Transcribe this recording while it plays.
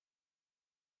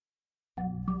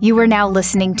You are now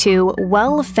listening to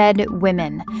Well-Fed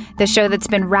Women, the show that's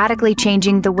been radically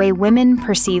changing the way women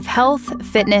perceive health,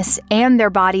 fitness, and their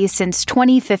bodies since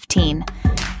 2015.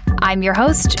 I'm your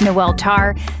host, Noelle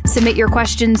Tarr. Submit your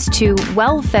questions to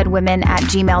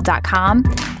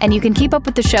wellfedwomen@gmail.com, and you can keep up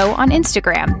with the show on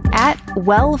Instagram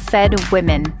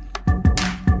 @wellfedwomen.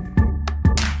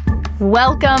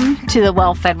 Welcome to the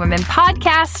Well-Fed Women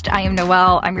podcast. I am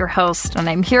Noelle. I'm your host, and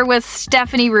I'm here with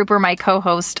Stephanie Ruper, my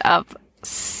co-host of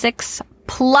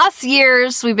 6+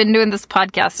 years. We've been doing this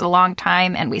podcast a long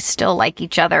time, and we still like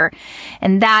each other.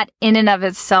 And that in and of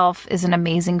itself is an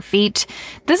amazing feat.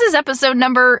 This is episode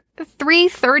number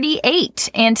 338.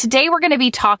 And today we're going to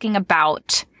be talking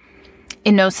about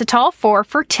inositol for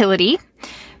fertility.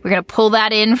 We're going to pull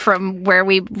that in from where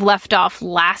we left off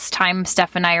last time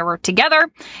Steph and I were together.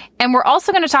 And we're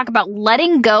also going to talk about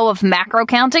letting go of macro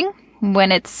counting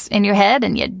when it's in your head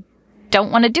and you don't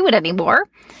want to do it anymore.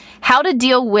 How to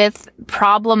deal with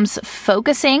problems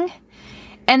focusing,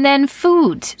 and then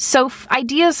food. So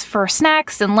ideas for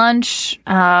snacks and lunch,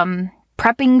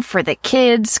 prepping for the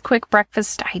kids, quick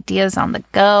breakfast ideas on the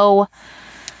go.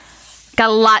 Got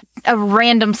a lot of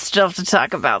random stuff to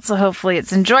talk about, so hopefully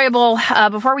it's enjoyable.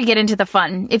 Before we get into the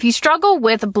fun, if you struggle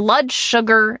with blood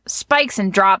sugar spikes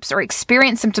and drops or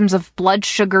experience symptoms of blood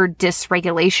sugar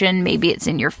dysregulation, maybe it's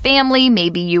in your family,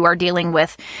 maybe you are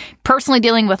personally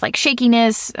dealing with like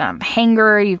shakiness,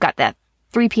 hanger, you've got that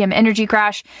 3 p.m. energy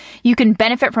crash, you can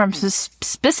benefit from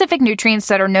specific nutrients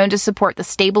that are known to support the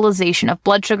stabilization of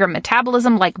blood sugar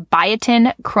metabolism, like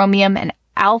biotin, chromium, and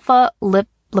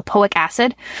alpha-lipoic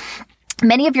acid.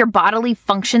 Many of your bodily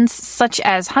functions, such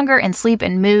as hunger and sleep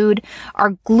and mood,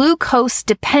 are glucose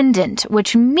dependent,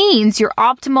 which means your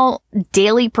optimal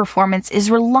daily performance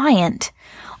is reliant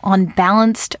on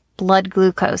balanced blood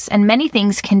glucose. And many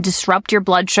things can disrupt your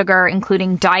blood sugar,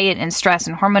 including diet and stress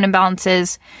and hormone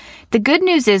imbalances. The good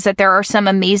news is that there are some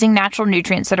amazing natural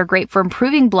nutrients that are great for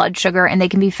improving blood sugar, and they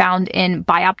can be found in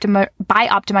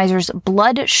Bioptimizer's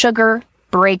Blood Sugar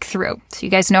Breakthrough. So you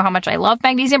guys know how much I love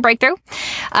Magnesium Breakthrough.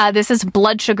 This is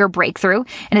Blood Sugar Breakthrough,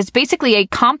 and it's basically a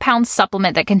compound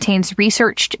supplement that contains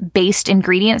research-based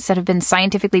ingredients that have been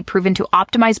scientifically proven to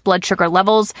optimize blood sugar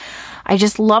levels. I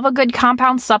just love a good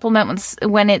compound supplement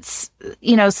when it's,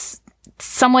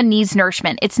 someone needs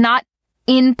nourishment. It's not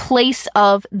in place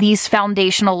of these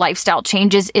foundational lifestyle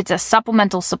changes. It's a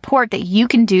supplemental support that you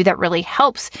can do that really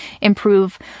helps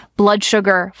improve blood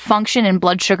sugar function and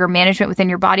blood sugar management within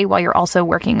your body while you're also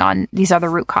working on these other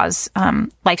root cause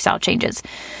lifestyle changes.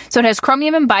 So it has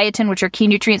chromium and biotin, which are key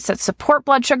nutrients that support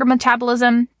blood sugar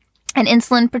metabolism and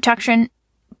insulin production,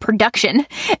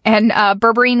 and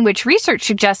berberine, which research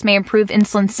suggests may improve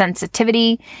insulin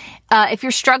sensitivity. If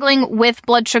you're struggling with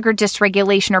blood sugar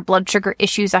dysregulation or blood sugar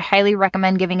issues, I highly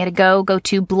recommend giving it a go. Go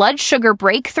to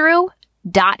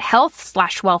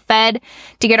bloodsugarbreakthrough.health/wellfed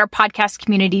to get our podcast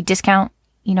community discount.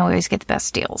 We always get the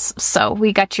best deals. So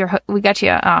we got you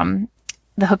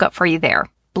the hookup for you there.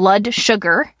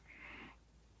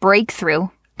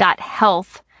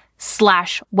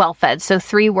 bloodsugarbreakthrough.health/wellfed. So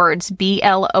 3 words,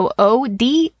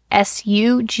 BLOODSUGAR,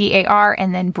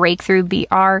 and then breakthrough,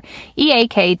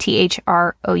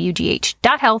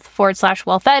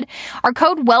 BREAKTHROUGH.health/wellfed. Our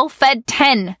code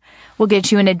WellFed10 will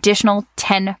get you an additional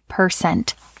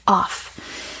 10% off.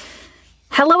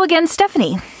 Hello again,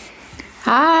 Stephanie.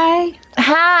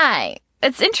 Hi.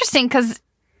 It's interesting because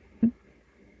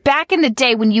back in the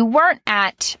day when you weren't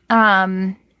at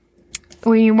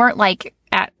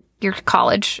your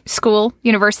college, school,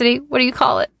 university, what do you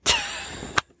call it?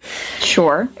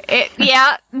 Sure.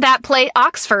 That place,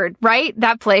 Oxford, right?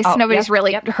 That place. Nobody's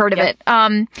really heard of it.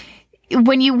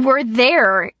 When you were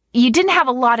there, you didn't have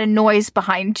a lot of noise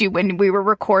behind you when we were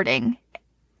recording.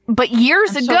 But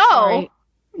years ago,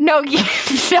 no,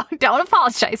 don't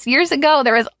apologize. Years ago,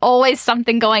 there was always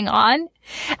something going on.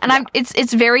 And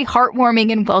it's very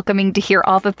heartwarming and welcoming to hear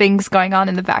all the things going on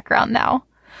in the background now.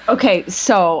 Okay,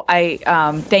 so I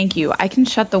thank you. I can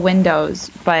shut the windows,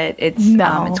 but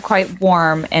it's quite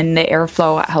warm, and the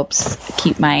airflow helps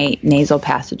keep my nasal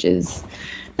passages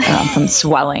from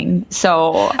swelling.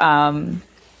 So I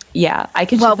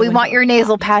can. Well, we want your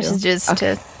nasal passages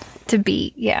to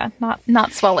be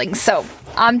not swelling. So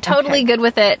I'm totally good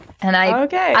with it, and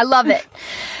I love it.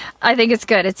 I think it's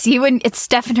good. It's you and it's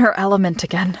Steph in her element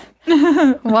again,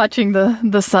 watching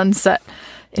the sunset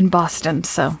in Boston.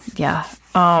 So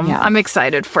I'm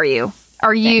excited for you.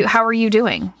 How are you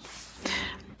doing?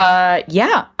 I'm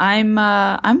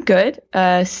good.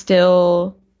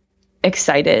 Still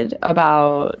excited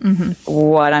about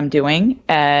what I'm doing.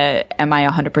 Am I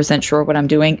 100% sure what I'm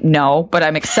doing? No, but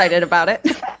I'm excited about it.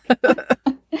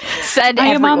 said I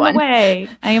am everyone. on the way.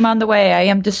 I am on the way. I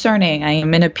am discerning. I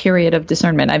am in a period of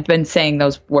discernment. I've been saying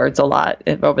those words a lot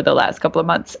over the last couple of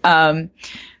months.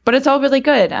 But it's all really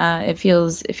good. It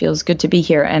feels good to be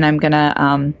here. And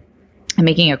I'm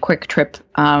making a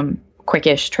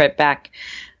quickish trip back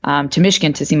to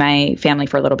Michigan to see my family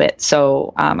for a little bit.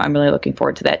 So I'm really looking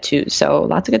forward to that too. So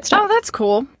lots of good stuff. Oh, that's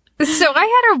cool. So I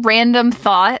had a random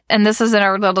thought, and this is in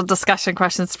our little discussion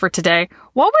questions for today.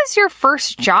 What was your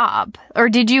first job? Or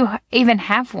did you even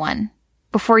have one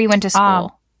before you went to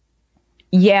school?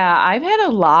 Yeah, I've had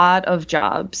a lot of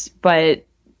jobs, but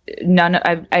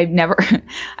I've never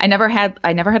had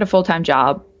a full-time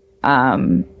job.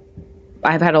 I've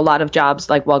had a lot of jobs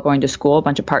like while going to school, a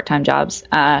bunch of part-time jobs.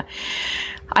 I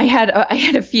had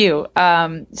a few.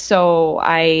 My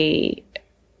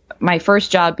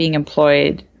first job being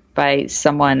employed by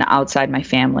someone outside my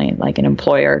family, like an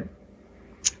employer,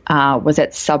 was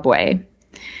at Subway.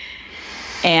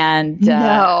 And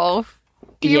no,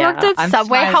 you worked at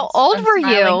Subway. How old were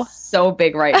you? So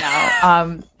big right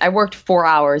now. I worked 4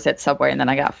 hours at Subway and then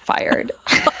I got fired.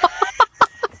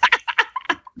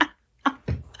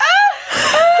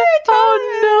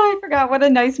 Oh no! I forgot. What a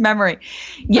nice memory.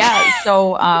 Yeah.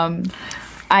 So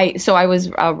I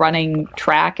was running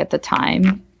track at the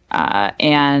time,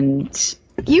 and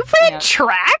you ran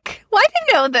track? Well, I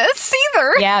didn't know this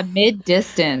either. Yeah, mid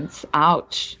distance.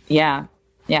 Ouch. Yeah,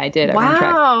 I did.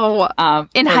 Wow. I ran track.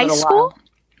 In high school?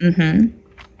 Mm-hmm.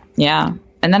 Yeah,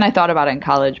 and then I thought about it in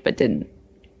college, but didn't.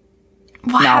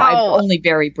 Wow. No, I've only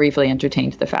very briefly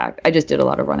entertained the fact. I just did a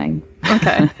lot of running.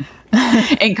 Okay.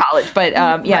 In college, but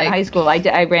right. In high school,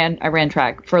 I ran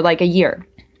track for like a year,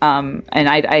 and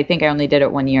I think I only did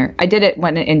it 1 year. I did it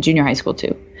in junior high school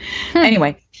too.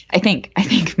 Anyway, I think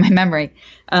my memory,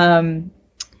 and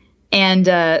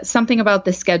something about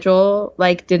the schedule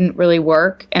didn't really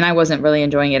work, and I wasn't really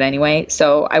enjoying it anyway.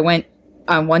 So I went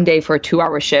on one day for a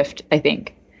 2-hour shift, I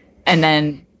think, and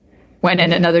then went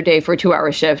in another day for a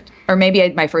 2-hour shift, or maybe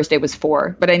my first day was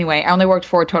 4. But anyway, I only worked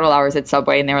 4 total hours at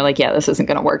Subway, and they were like, "Yeah, this isn't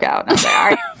going to work out." And I was like, "All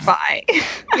right,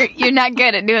 bye." You're not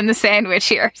good at doing the sandwich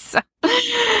here. So.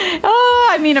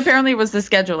 I mean, apparently it was the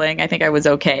scheduling. I think I was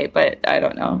okay, but I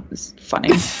don't know. It was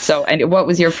funny. So, and what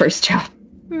was your first job?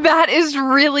 That is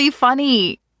really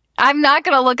funny. I'm not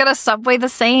going to look at a Subway the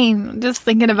same. Just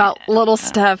thinking about little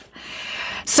stuff.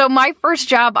 So my first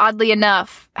job, oddly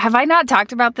enough, have I not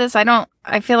talked about this?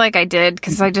 I feel like I did,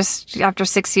 because after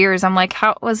 6 years, I'm like,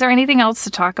 was there anything else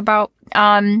to talk about?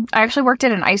 I actually worked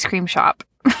at an ice cream shop.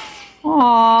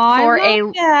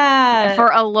 Aww,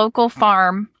 for a local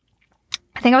farm.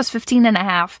 I think I was 15 and a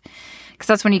half, because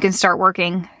that's when you can start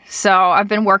working. So I've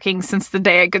been working since the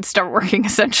day I could start working,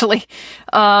 essentially.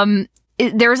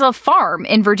 There's a farm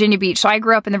in Virginia Beach. So I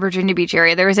grew up in the Virginia Beach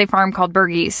area. There is a farm called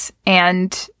Bergey's,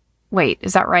 and wait,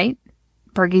 is that right?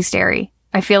 Bergey's Dairy.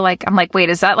 I'm like, wait,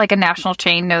 is that like a national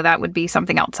chain? No, that would be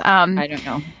something else. I don't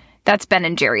know. That's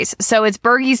Ben & Jerry's. So it's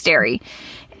Bergey's Dairy.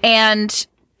 And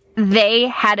they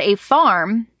had a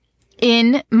farm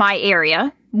in my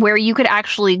area where you could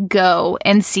actually go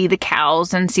and see the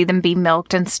cows and see them be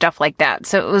milked and stuff like that.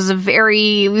 So it was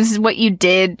what you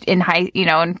did in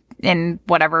in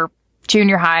whatever,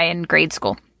 junior high and grade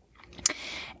school.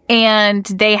 And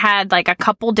they had like a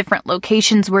couple different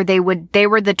locations where they were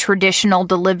the traditional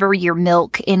deliver your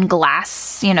milk in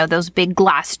glass, those big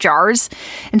glass jars.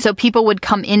 And so people would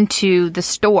come into the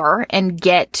store and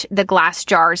get the glass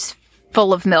jars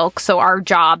full of milk. So our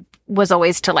job was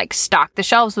always to stock the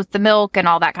shelves with the milk and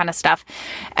all that kind of stuff.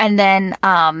 And then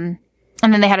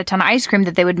they had a ton of ice cream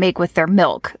that they would make with their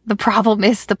milk. The problem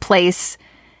is the place,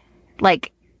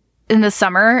 in the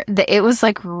summer, it was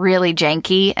really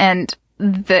janky, and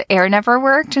the air never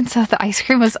worked, and so the ice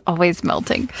cream was always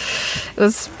melting. It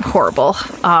was horrible.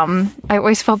 I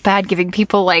always felt bad giving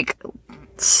people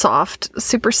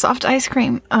super soft ice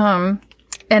cream. And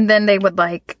then they would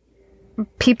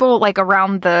people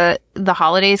around the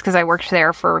holidays, because I worked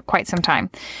there for quite some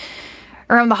time.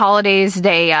 Around the holidays,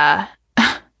 they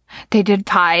did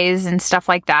pies and stuff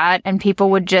like that, and people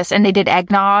would and they did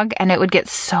eggnog, and it would get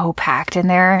so packed in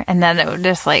there, and then it would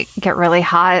just get really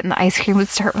hot, and the ice cream would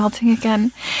start melting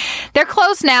again. They're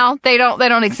closed now. They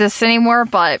don't exist anymore,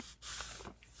 but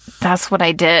that's what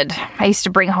I did. I used to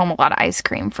bring home a lot of ice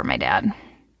cream for my dad.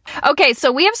 Okay,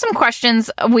 so we have some questions.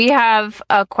 We have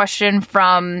a question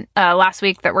from last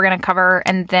week that we're going to cover,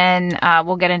 and then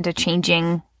we'll get into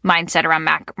changing mindset around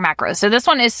macros. So this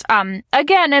one is,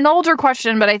 again, an older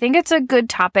question, but I think it's a good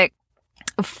topic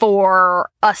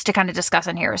for us to kind of discuss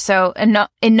in here. So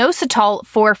inositol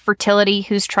for fertility,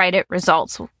 who's tried it,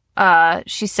 results.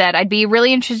 she said, I'd be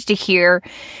really interested to hear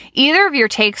either of your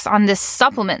takes on this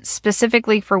supplement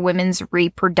specifically for women's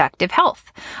reproductive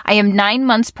health. I am 9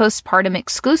 months postpartum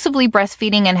exclusively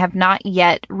breastfeeding and have not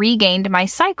yet regained my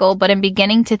cycle, but am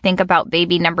beginning to think about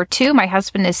baby number 2. My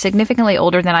husband is significantly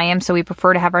older than I am, so we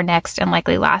prefer to have our next and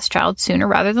likely last child sooner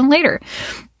rather than later.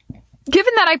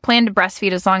 Given that I plan to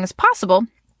breastfeed as long as possible,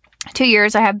 2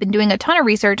 years, I have been doing a ton of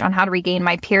research on how to regain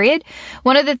my period.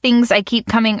 One of the things I keep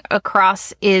coming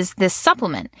across is this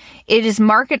supplement. It is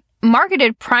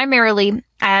marketed primarily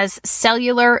as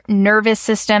cellular, nervous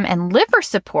system, and liver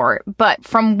support, but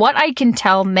from what I can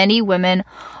tell, many women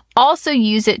also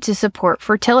use it to support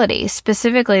fertility.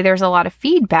 Specifically, there's a lot of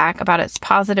feedback about its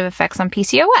positive effects on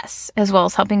PCOS, as well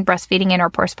as helping breastfeeding and or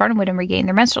postpartum women regain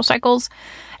their menstrual cycles.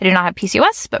 I do not have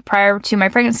PCOS, but prior to my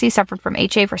pregnancy, suffered from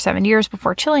HA for 7 years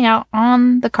before chilling out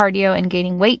on the cardio and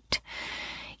gaining weight.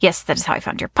 Yes, that is how I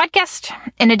found your podcast.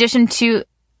 In addition to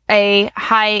a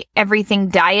high everything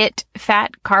diet,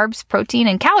 fat, carbs, protein,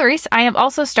 and calories, I am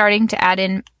also starting to add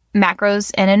in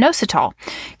macros and inositol.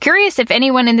 Curious if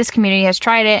anyone in this community has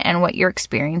tried it and what your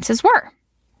experiences were.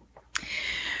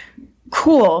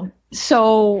 Cool.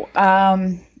 So,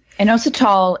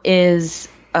 inositol is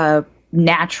a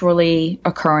naturally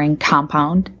occurring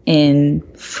compound in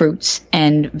fruits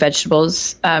and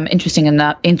vegetables.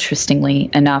 Interestingly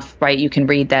enough, right? You can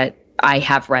read that. I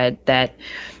have read that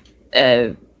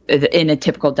in a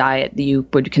typical diet, you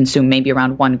would consume maybe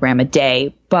around 1 gram a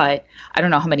day, but I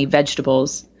don't know how many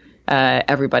vegetables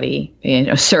everybody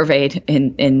surveyed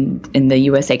in the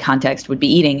USA context would be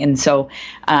eating. And so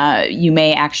you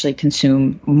may actually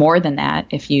consume more than that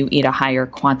if you eat a higher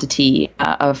quantity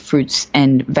of fruits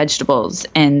and vegetables.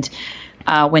 And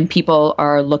when people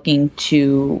are looking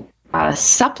to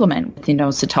supplement with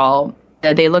inositol,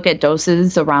 they look at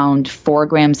doses around 4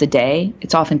 grams a day.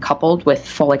 It's often coupled with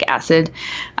folic acid.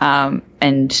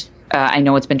 And I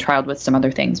know it's been trialed with some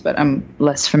other things, but I'm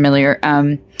less familiar.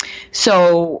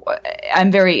 So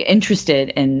I'm very interested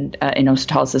in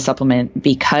inositol as a supplement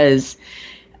because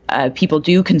people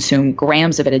do consume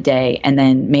grams of it a day and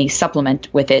then may supplement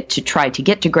with it to try to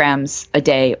get to grams a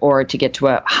day or to get to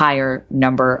a higher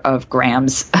number of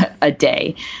grams a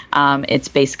day. It's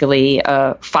basically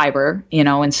fiber,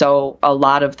 and so a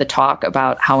lot of the talk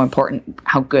about how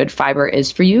good fiber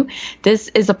is for you, this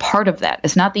is a part of that.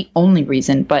 It's not the only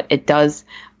reason, but it does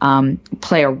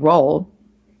play a role.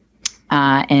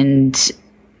 And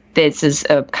this is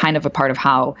a kind of a part of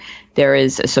how there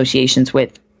is associations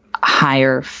with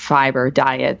higher fiber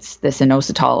diets. This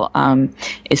inositol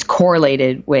is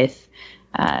correlated with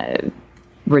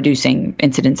reducing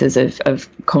incidences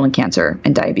of colon cancer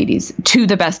and diabetes. To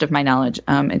the best of my knowledge,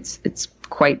 it's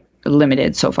quite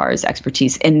limited so far as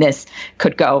expertise in this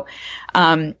could go.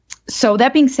 So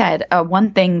that being said,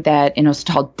 one thing that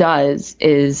inositol does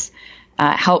is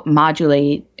help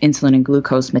modulate insulin and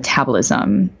glucose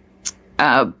metabolism.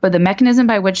 But the mechanism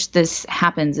by which this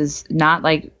happens is not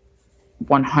like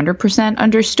 100%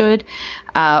 understood,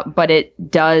 but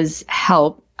it does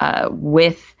help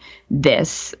with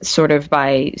this sort of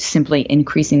by simply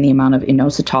increasing the amount of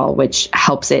inositol, which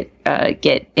helps it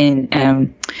get in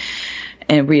and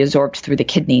reabsorbed through the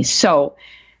kidneys. So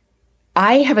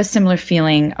I have a similar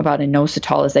feeling about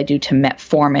inositol as I do to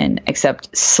metformin,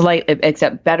 except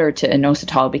better to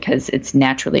inositol because it's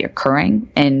naturally occurring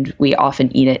and we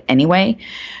often eat it anyway.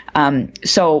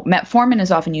 So metformin is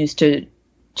often used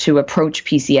to approach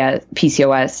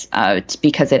PCOS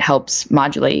because it helps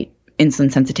modulate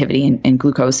insulin sensitivity and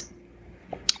glucose,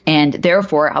 and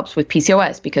therefore helps with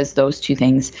PCOS because those two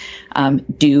things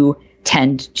do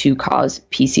tend to cause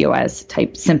PCOS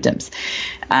type symptoms.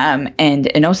 And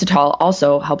inositol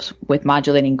also helps with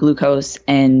modulating glucose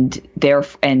and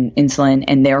insulin,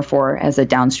 and therefore has a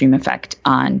downstream effect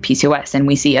on PCOS. And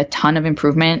we see a ton of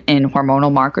improvement in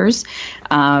hormonal markers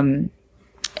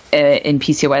in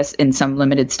PCOS in some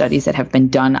limited studies that have been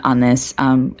done on this.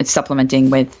 It's supplementing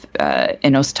with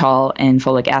inositol and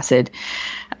folic acid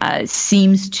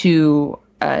seems to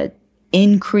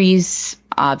increase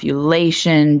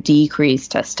ovulation, decrease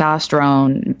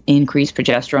testosterone, increase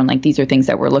progesterone. Like these are things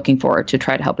that we're looking for to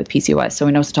try to help with PCOS. So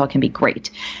inositol can be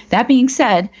great. That being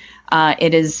said,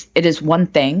 it is one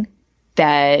thing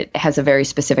that has a very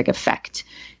specific effect.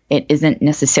 It isn't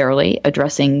necessarily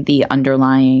addressing the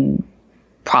underlying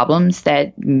problems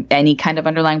any kind of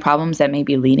underlying problems that may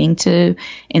be leading to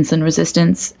insulin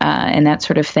resistance and that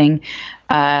sort of thing.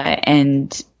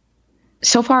 And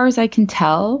So far as I can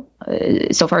tell,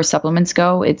 so far as supplements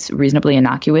go, it's reasonably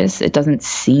innocuous. It doesn't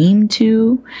seem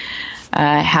to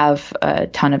have a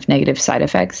ton of negative side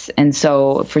effects. And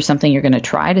so for something you're going to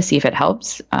try to see if it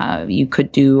helps, you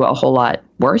could do a whole lot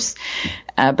worse.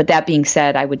 But that being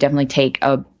said, I would definitely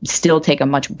still take a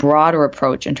much broader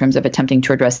approach in terms of attempting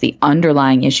to address the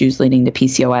underlying issues leading to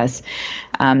PCOS.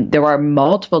 There are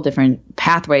multiple different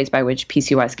pathways by which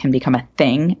PCOS can become a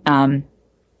thing.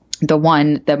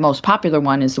 The most popular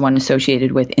one is the one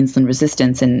associated with insulin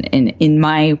resistance. And in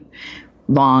my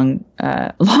long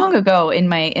ago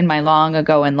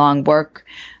work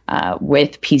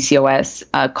with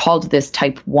PCOS, called this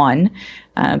type 1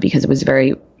 because it was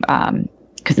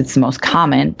because it's the most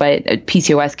common. But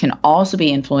PCOS can also be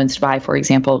influenced by, for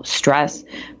example, stress,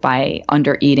 by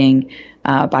undereating,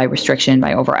 by restriction,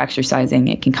 by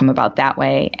overexercising. It can come about that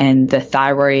way. And the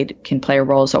thyroid can play a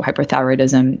role. So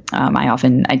hyperthyroidism, I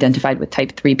often identified with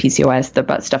type 3 PCOS.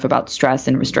 The stuff about stress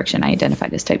and restriction, I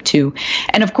identified as type 2.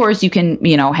 And of course, you can,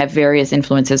 have various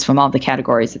influences from all the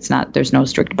categories. There's no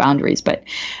strict boundaries, but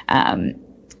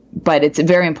it's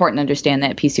very important to understand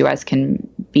that PCOS can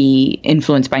be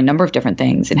influenced by a number of different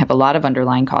things and have a lot of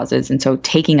underlying causes. And so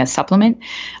taking a supplement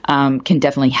can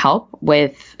definitely help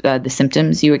with the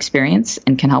symptoms you experience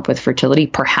and can help with fertility,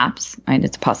 perhaps. Right?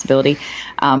 It's a possibility.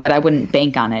 But I wouldn't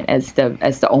bank on it as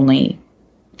the only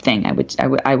thing.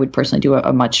 I would personally do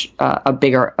a much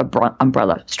bigger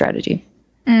umbrella strategy.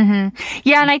 Mm-hmm.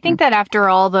 Yeah. And I think that after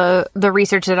all the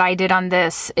research that I did on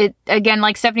this, it, again,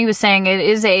 like Stephanie was saying,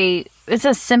 it's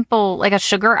a simple, like a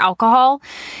sugar alcohol.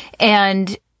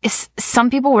 And some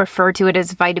people refer to it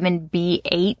as vitamin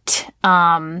B8.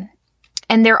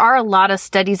 And there are a lot of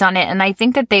studies on it. And I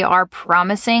think that they are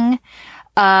promising.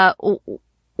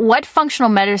 What functional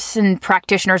medicine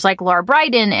practitioners like Laura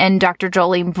Briden and Dr.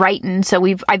 Jolene Brighten, so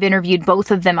I've interviewed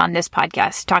both of them on this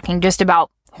podcast, talking just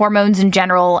about hormones in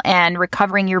general and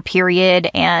recovering your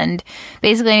period and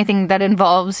basically anything that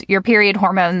involves your period,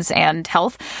 hormones, and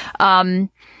health.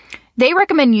 They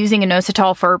recommend using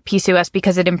inositol for PCOS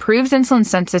because it improves insulin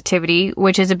sensitivity,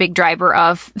 which is a big driver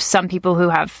of some people who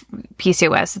have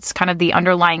PCOS. It's kind of the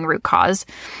underlying root cause.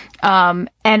 And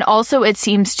also it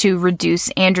seems to reduce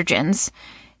androgens.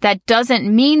 That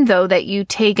doesn't mean, though, that you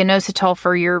take inositol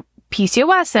for your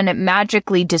PCOS and it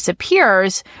magically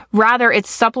disappears. Rather,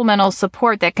 it's supplemental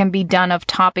support that can be done of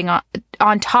topping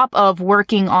on top of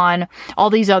working on all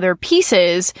these other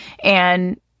pieces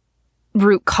and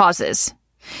root causes.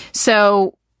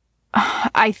 So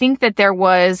I think that there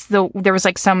was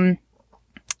like some,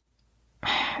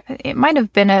 it might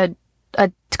have been a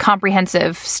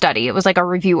comprehensive study. It was like a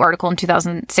review article in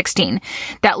 2016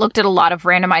 that looked at a lot of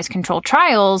randomized controlled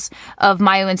trials of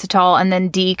myoinositol and then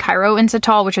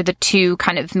D-chiro-inositol, which are the two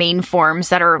kind of main forms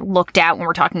that are looked at when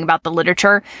we're talking about the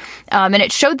literature. And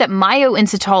it showed that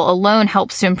myoinositol alone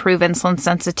helps to improve insulin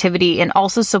sensitivity and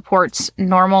also supports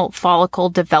normal follicle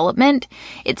development.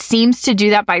 It seems to do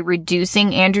that by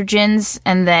reducing androgens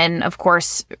and then, of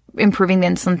course, improving the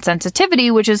insulin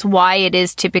sensitivity, which is why it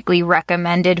is typically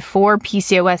recommended for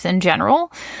PCOS in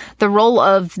general. The role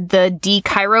of the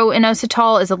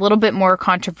D-chiro-inositol is a little bit more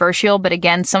controversial, but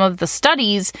again, some of the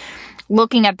studies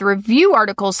looking at the review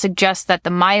articles suggest that the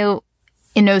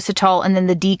myoinositol and then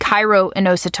the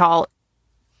D-chiro-inositol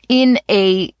in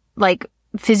a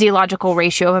physiological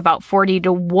ratio of about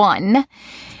 40-1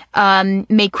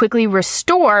 may quickly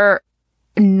restore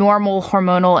normal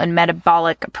hormonal and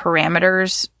metabolic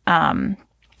parameters,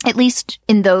 at least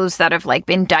in those that have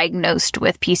been diagnosed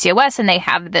with PCOS and they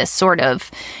have this sort of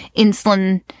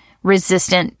insulin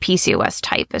resistant PCOS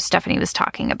type, as Stephanie was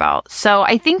talking about. So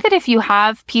I think that if you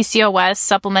have PCOS,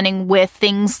 supplementing with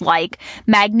things like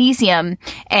magnesium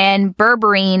and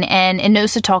berberine and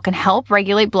inositol can help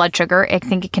regulate blood sugar. I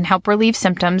think it can help relieve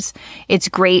symptoms. It's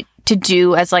great to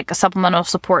do as a supplemental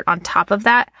support on top of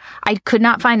that. I could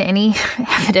not find any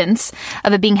evidence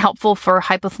of it being helpful for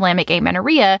hypothalamic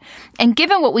amenorrhea. And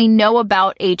given what we know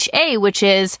about HA, which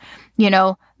is,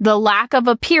 the lack of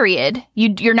a period,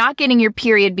 you're not getting your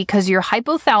period because your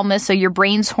hypothalamus, so your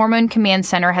brain's hormone command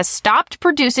center, has stopped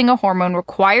producing a hormone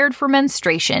required for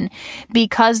menstruation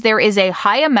because there is a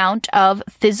high amount of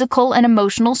physical and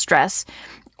emotional stress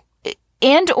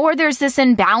or there's this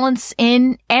imbalance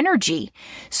in energy.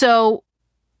 So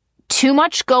too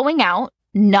much going out,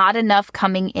 not enough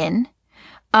coming in.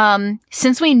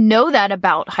 Since we know that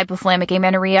about hypothalamic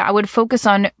amenorrhea, I would focus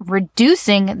on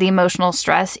reducing the emotional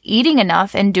stress, eating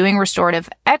enough, and doing restorative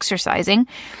exercising.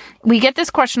 We get this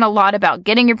question a lot about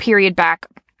getting your period back,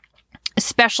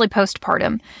 especially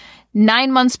postpartum.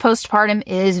 9 months postpartum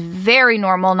is very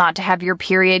normal not to have your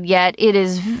period yet. It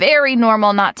is very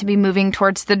normal not to be moving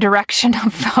towards the direction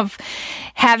of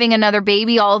having another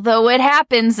baby, although it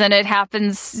happens, and it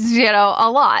happens,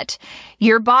 a lot.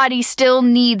 Your body still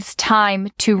needs time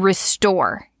to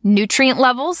restore nutrient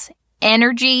levels,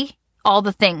 energy, all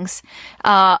the things.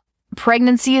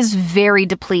 Pregnancy is very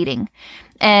depleting.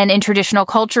 And in traditional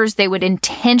cultures, they would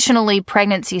intentionally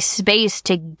pregnancy space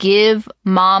to give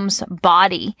mom's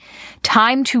body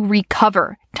time to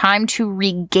recover, time to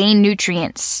regain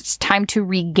nutrients, time to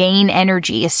regain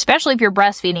energy, especially if you're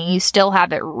breastfeeding, you still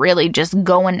have it really just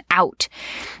going out.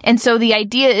 And so the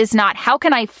idea is not, how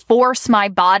can I force my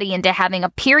body into having a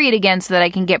period again so that I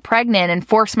can get pregnant and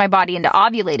force my body into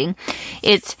ovulating?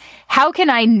 It's, how can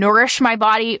I nourish my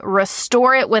body,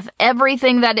 restore it with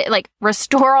everything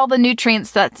restore all the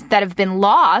nutrients that have been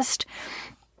lost,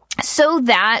 so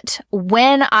that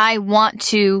when I want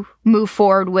to move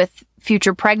forward with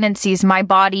future pregnancies, my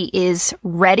body is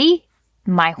ready,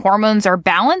 my hormones are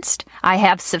balanced, I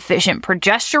have sufficient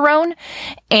progesterone,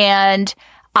 and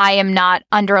I am not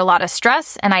under a lot of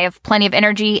stress, and I have plenty of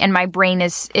energy, and my brain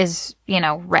is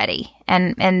ready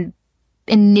and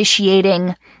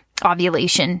initiating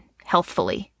ovulation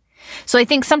healthfully. So I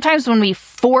think sometimes when we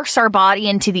force our body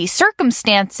into these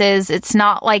circumstances, it's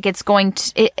not like it's going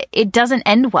to, it doesn't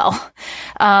end well.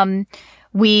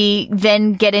 We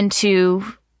then get into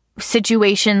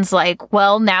situations like,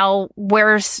 well, now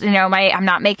where's, I'm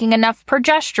not making enough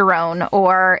progesterone,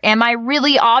 or am I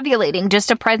really ovulating? Just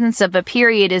a presence of a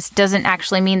period doesn't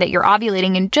actually mean that you're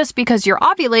ovulating. And just because you're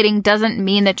ovulating doesn't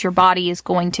mean that your body is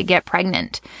going to get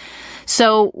pregnant.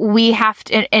 So we have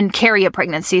to, and carry a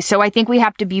pregnancy. So I think we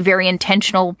have to be very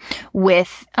intentional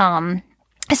with,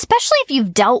 especially if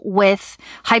you've dealt with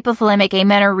hypothalamic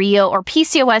amenorrhea or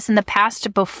PCOS in the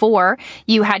past before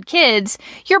you had kids,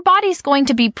 your body's going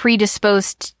to be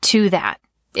predisposed to that.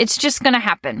 It's just going to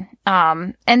happen.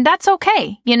 And that's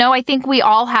okay. I think we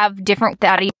all have different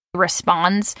body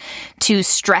responds to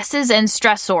stresses and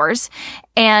stressors,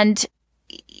 and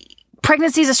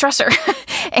pregnancy is a stressor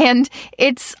and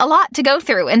it's a lot to go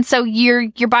through. And so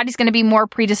your body's going to be more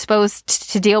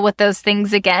predisposed to deal with those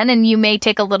things again. And you may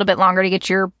take a little bit longer to get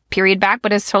your period back,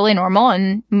 but it's totally normal.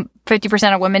 And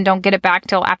 50% of women don't get it back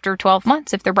till after 12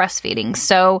 months if they're breastfeeding.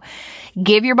 So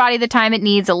give your body the time it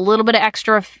needs, a little bit of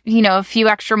extra, a few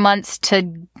extra months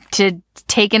to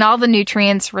take in all the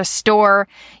nutrients, restore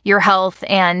your health,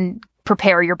 and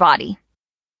prepare your body.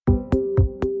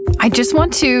 I just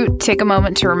want to take a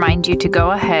moment to remind you to go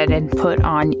ahead and put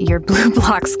on your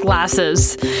BlueBlox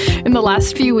glasses. In the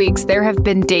last few weeks, there have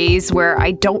been days where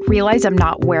I don't realize I'm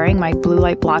not wearing my blue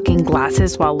light blocking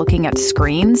glasses while looking at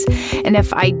screens. And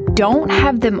if I don't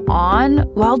have them on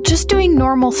while just doing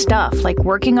normal stuff, like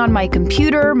working on my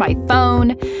computer, my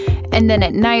phone, and then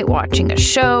at night watching a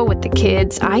show with the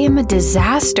kids, I am a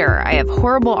disaster. I have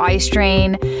horrible eye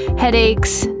strain,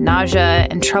 headaches, nausea,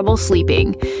 and trouble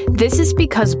sleeping. This is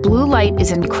because blue light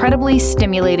is incredibly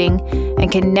stimulating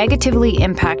and can negatively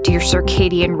impact your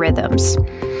circadian rhythms.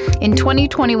 In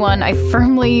 2021, I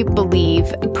firmly believe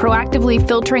proactively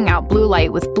filtering out blue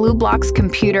light with BlueBlox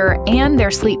computer and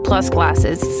their Sleep Plus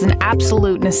glasses is an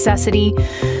absolute necessity.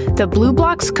 The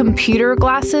BlueBlox computer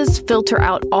glasses filter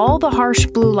out all the harsh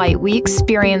blue light we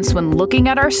experience when looking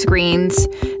at our screens.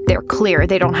 They're clear,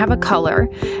 they don't have a color.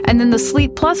 And then the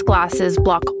Sleep Plus glasses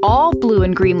block all blue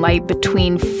and green light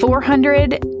between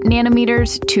 400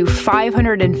 nanometers to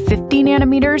 550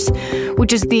 nanometers,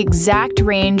 which is the exact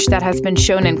range that has been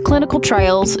shown in clinical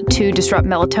trials to disrupt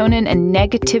melatonin and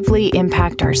negatively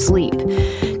impact our sleep.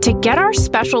 To get our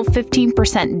special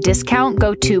 15% discount,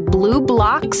 go to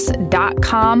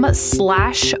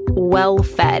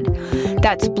blueblox.com/wellfed.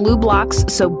 That's BlueBlox,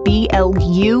 so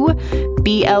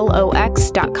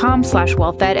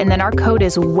BLUBLOX.com/wellfed, and then our code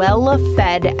is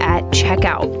WELLFED at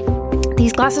checkout.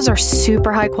 These glasses are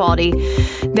super high quality.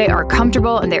 They are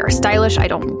comfortable and they are stylish. I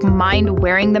don't mind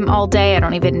wearing them all day. I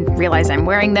don't even realize I'm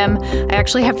wearing them. I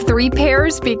actually have 3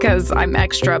 pairs because I'm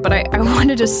extra, but I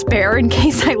wanted a spare in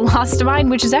case I lost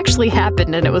mine, which has actually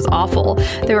happened and it was awful.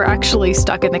 They were actually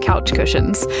stuck in the couch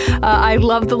cushions. I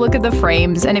love the look of the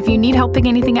frames, and if you need help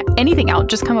picking anything out,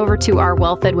 just come over to our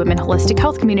Well-Fed Women Holistic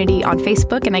Health community on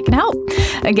Facebook and I can help.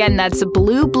 Again, that's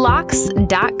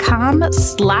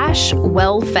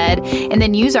blueblox.com/wellfed. And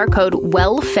then use our code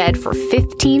WELLFED for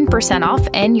 15% off,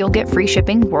 and you'll get free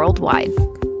shipping worldwide.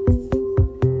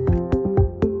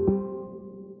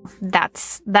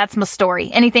 That's my story.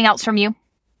 Anything else from you?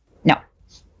 No.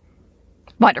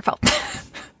 Wonderful.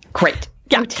 Great.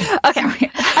 Yeah. Okay. Sorry.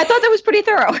 I thought that was pretty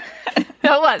thorough.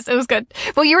 It was good.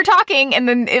 Well, you were talking and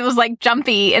then it was like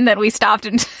jumpy and then we stopped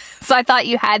and So I thought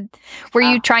were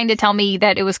you trying to tell me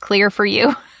that it was clear for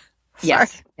you?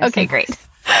 Yes. Okay, great.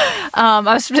 I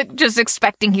was just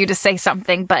expecting you to say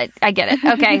something, but I get it.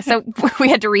 Okay, so we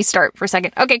had to restart for a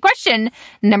second. Okay, question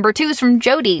number 2 is from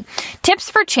Jody. Tips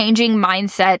for changing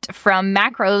mindset from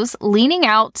macros, leaning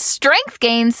out, strength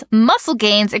gains, muscle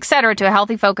gains, etc. to a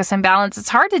healthy focus and balance. It's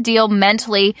hard to deal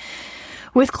mentally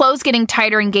with clothes getting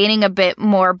tighter and gaining a bit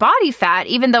more body fat,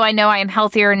 even though I know I am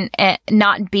healthier and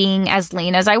not being as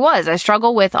lean as I was. I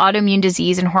struggle with autoimmune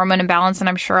disease and hormone imbalance, and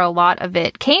I'm sure a lot of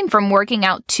it came from working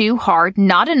out too hard,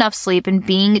 not enough sleep, and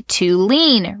being too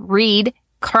lean. Read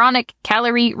chronic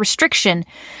calorie restriction.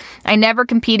 I never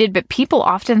competed, but people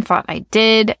often thought I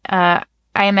did. I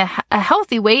am a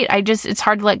healthy weight. It's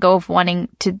hard to let go of wanting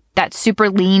that super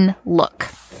lean look.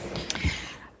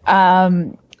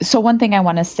 So one thing I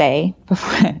want to say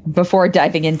before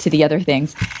diving into the other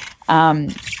things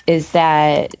is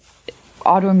that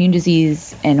autoimmune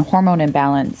disease and hormone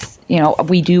imbalance,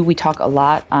 we talk a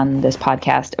lot on this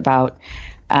podcast about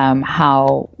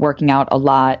how working out a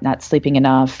lot, not sleeping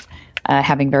enough,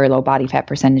 having very low body fat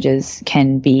percentages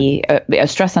can be a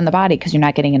stress on the body because you're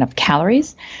not getting enough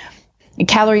calories.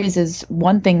 Calories is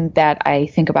one thing that I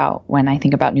think about when I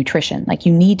think about nutrition. Like,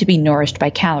 you need to be nourished by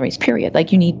calories, period.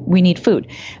 Like, we need food.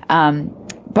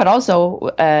 But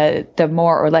also, the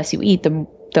more or less you eat,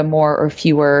 the more or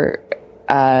fewer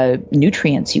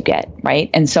nutrients you get, right?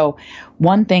 And so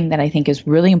one thing that I think is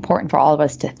really important for all of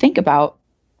us to think about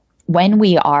when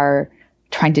we are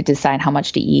trying to decide how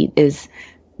much to eat is,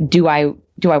 do I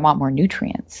want more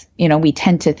nutrients? We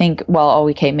tend to think, well,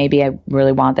 okay, maybe I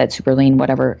really want that super lean,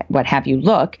 whatever, what have you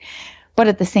look. But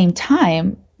at the same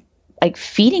time, like,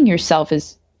 feeding yourself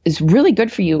is really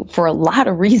good for you for a lot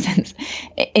of reasons,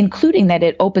 including that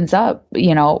it opens up,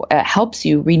 helps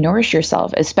you renourish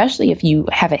yourself, especially if you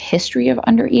have a history of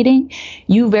undereating.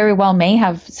 You very well may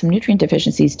have some nutrient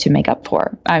deficiencies to make up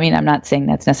for. I mean, I'm not saying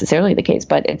that's necessarily the case,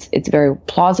 but it's very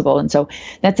plausible. And so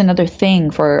that's another thing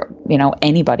for,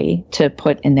 anybody to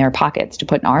put in their pockets, to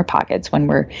put in our pockets when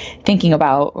we're thinking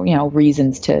about,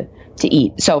 reasons to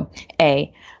eat. So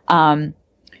A.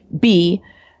 B.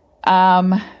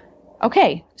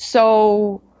 Okay,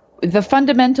 so the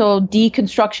fundamental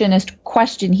deconstructionist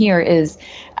question here is,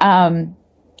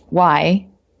 why?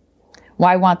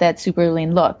 Why want that super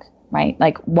lean look, right?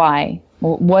 Like, why?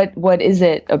 What is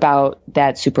it about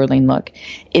that super lean look?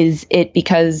 Is it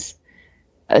because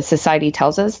society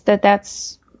tells us that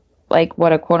that's like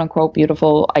what a quote unquote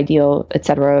beautiful, ideal,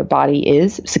 etc. body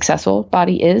is, successful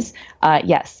body is?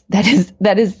 Yes, that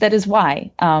is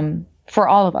why. For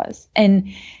all of us. And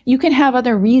you can have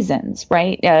other reasons,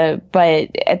 right?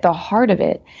 But at the heart of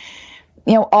it,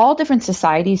 all different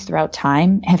societies throughout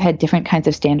time have had different kinds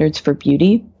of standards for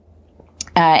beauty.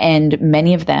 And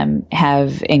many of them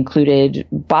have included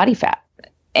body fat.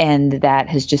 And that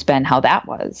has just been how that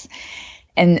was.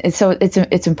 And so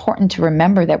it's important to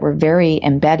remember that we're very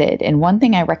embedded. And one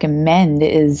thing I recommend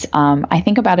is, I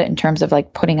think about it in terms of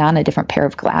like putting on a different pair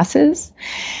of glasses,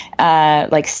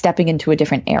 like stepping into a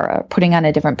different era, putting on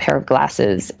a different pair of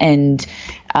glasses, and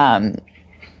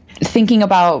thinking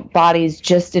about bodies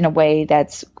just in a way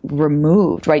that's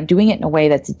removed, right? Doing it in a way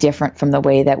that's different from the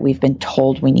way that we've been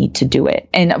told we need to do it.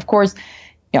 And of course,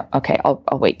 okay, I'll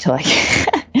wait till I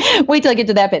get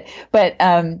to that bit. But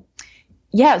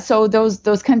yeah, so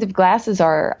those kinds of glasses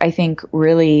are, I think,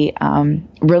 really,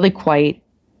 really quite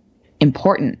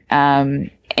important.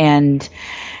 And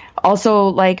also,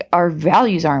 like, our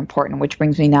values are important, which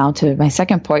brings me now to my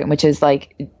second point, which is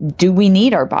like, do we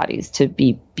need our bodies to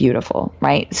be beautiful,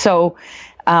 right? So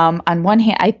on one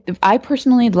hand, I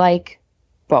personally like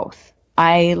both.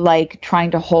 I like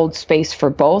trying to hold space for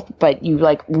both, but you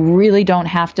like really don't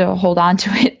have to hold on to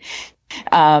it.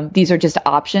 These are just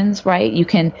options, right? You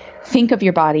can think of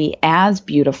your body as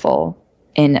beautiful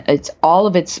in all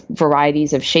of its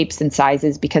varieties of shapes and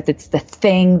sizes, because it's the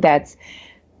thing that's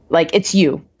like, it's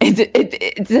you.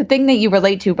 It's the thing that you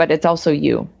relate to, but it's also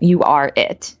you. You are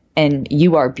it, and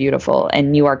you are beautiful,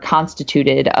 and you are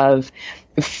constituted of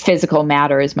physical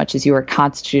matter as much as you are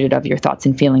constituted of your thoughts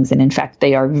and feelings. And in fact,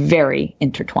 they are very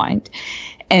intertwined.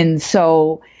 And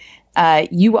so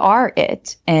you are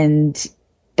it, and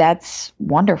that's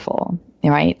wonderful,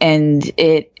 right? And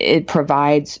it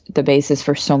provides the basis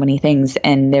for so many things.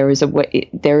 And there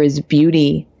is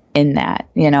beauty in that,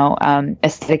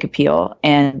 aesthetic appeal,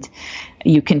 and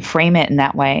you can frame it in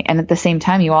that way. And at the same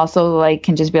time, you also like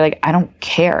can just be like, I don't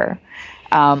care.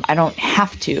 I don't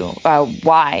have to.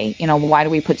 Why? Why do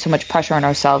we put so much pressure on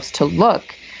ourselves to look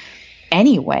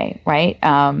anyway, right?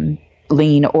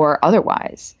 Lean or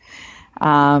otherwise.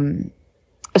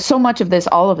 So much of this,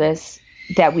 all of this,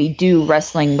 that we do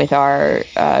wrestling with our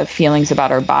feelings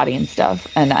about our body and stuff.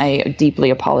 And I deeply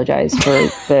apologize for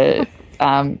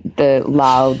the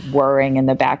loud whirring in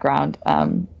the background.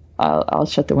 I'll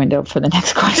shut the window for the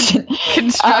next question.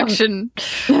 Construction.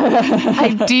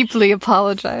 I deeply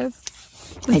apologize.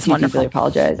 I do deeply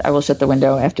apologize. I will shut the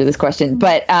window after this question.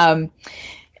 But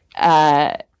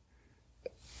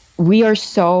we are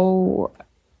so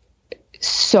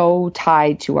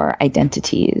tied to our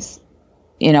identities.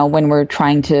 You know, when we're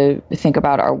trying to think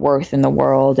about our worth in the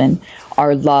world and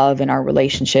our love and our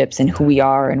relationships and who we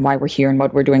are and why we're here and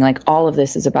what we're doing, like all of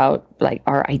this is about like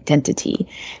our identity.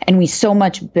 And we so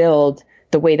much build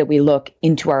the way that we look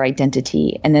into our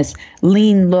identity. And this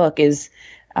lean look is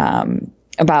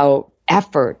about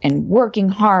effort and working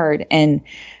hard and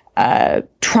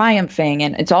triumphing.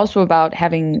 And it's also about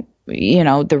having, you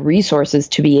know, the resources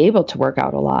to be able to work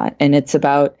out a lot. And it's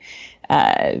about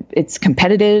it's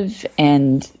competitive,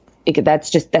 and that's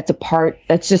just a part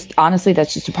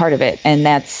of it. And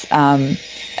that's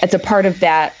it's a part of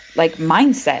that like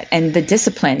mindset and the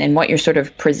discipline and what you're sort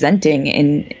of presenting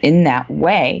in that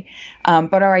way.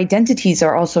 But our identities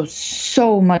are also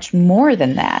so much more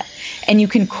than that. And you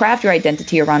can craft your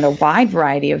identity around a wide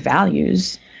variety of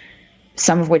values,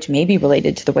 some of which may be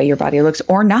related to the way your body looks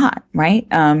or not, right?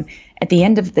 At the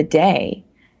end of the day,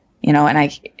 you know,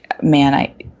 and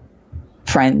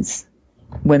friends,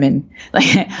 women,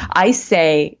 like I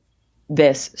say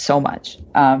this so much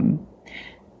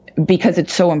because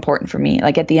it's so important for me.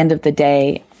 Like at the end of the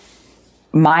day,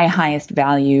 my highest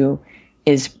value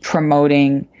is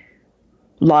promoting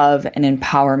love and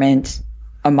empowerment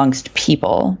amongst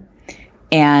people.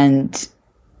 And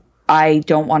I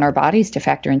don't want our bodies to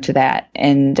factor into that.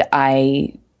 And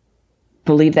I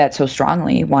believe that so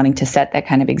strongly, wanting to set that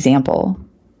kind of example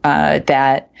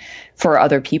that for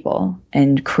other people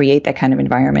and create that kind of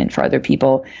environment for other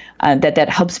people, that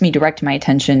helps me direct my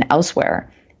attention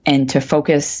elsewhere and to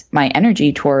focus my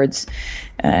energy towards,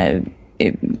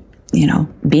 you know,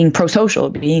 being pro-social,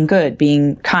 being good,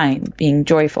 being kind, being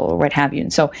joyful, or what have you.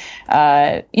 And so,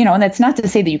 you know, and that's not to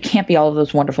say that you can't be all of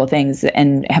those wonderful things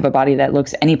and have a body that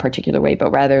looks any particular way,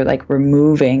 but rather like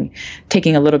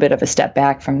taking a little bit of a step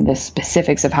back from the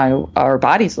specifics of how our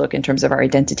bodies look in terms of our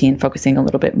identity and focusing a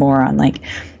little bit more on like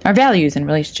our values and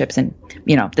relationships and,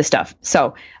 you know, the stuff.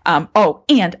 So,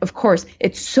 and of course,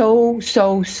 it's so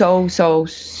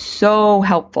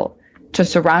helpful to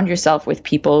surround yourself with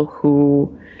people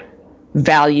who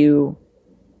value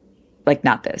like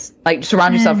not this, like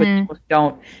surround yourself with people who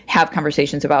don't have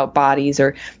conversations about bodies,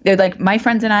 or they're like my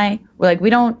friends and I, we're like, we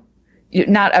don't,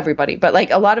 not everybody, but like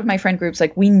a lot of my friend groups,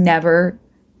 like we never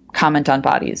comment on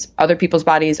bodies, other people's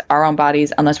bodies, our own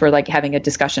bodies, unless we're like having a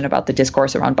discussion about the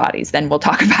discourse around bodies, then we'll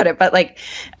talk about it. But like,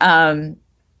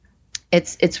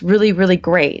 it's really, really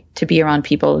great to be around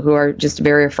people who are just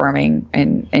very affirming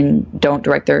and don't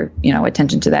direct their, you know,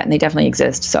 attention to that. And they definitely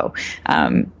exist. So,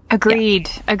 Agreed.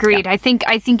 Yeah. I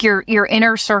think your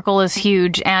inner circle is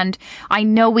huge. And I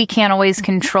know we can't always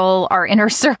control our inner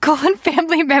circle and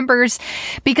family members,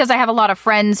 because I have a lot of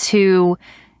friends who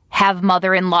have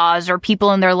mother-in-laws or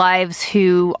people in their lives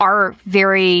who are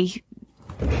very,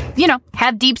 you know,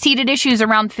 have deep-seated issues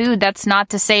around food. That's not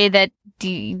to say that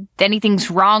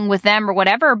anything's wrong with them or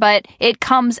whatever, but it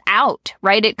comes out,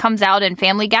 right? It comes out in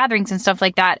family gatherings and stuff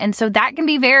like that. And so that can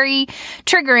be very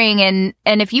triggering.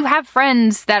 And if you have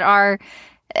friends that are,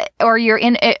 or you're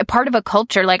in a part of a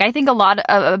culture, like I think a lot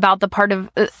about the part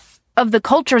of the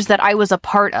cultures that I was a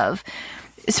part of,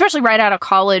 especially right out of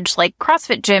college, like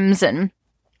CrossFit gyms and,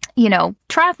 you know,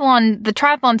 the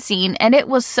triathlon scene. And it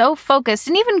was so focused.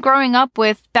 And even growing up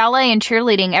with ballet and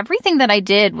cheerleading, everything that I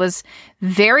did was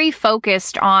very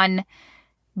focused on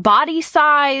body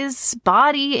size,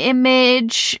 body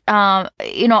image,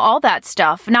 you know, all that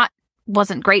stuff.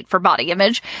 Wasn't great for body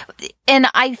image. And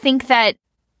I think that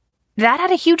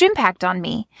had a huge impact on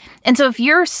me. And so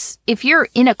if you're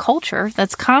in a culture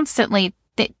that's constantly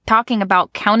talking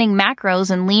about counting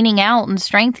macros and leaning out and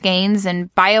strength gains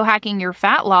and biohacking your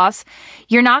fat loss,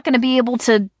 you're not going to be able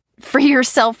to free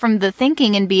yourself from the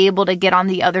thinking and be able to get on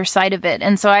the other side of it.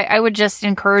 And so I would just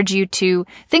encourage you to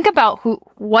think about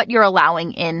what you're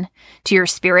allowing in to your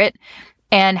spirit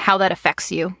and how that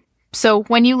affects you. So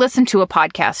when you listen to a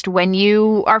podcast, when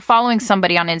you are following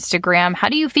somebody on Instagram, how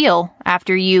do you feel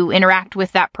after you interact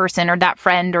with that person or that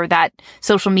friend or that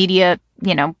social media,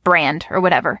 you know, brand or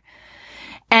whatever?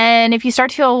 And if you start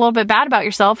to feel a little bit bad about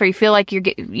yourself, or you feel like you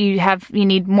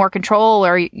need more control,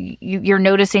 or you're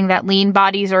noticing that lean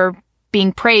bodies are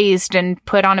being praised and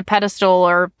put on a pedestal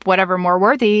or whatever more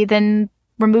worthy, then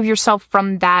remove yourself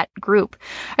from that group.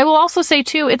 I will also say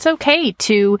too, it's okay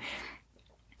to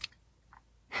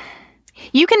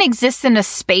You can exist in a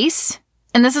space,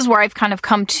 and this is where I've kind of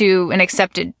come to and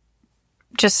accepted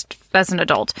just as an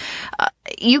adult.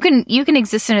 You can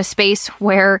exist in a space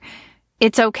where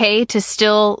it's okay to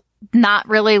still not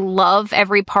really love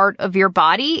every part of your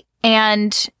body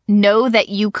and know that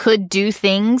you could do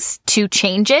things to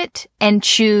change it and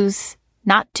choose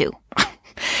not to.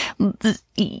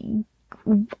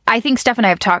 I think Steph and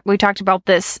I we talked about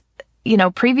this,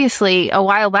 previously a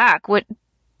while back.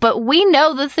 But we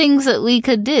know the things that we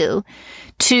could do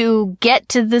to get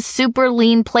to the super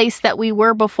lean place that we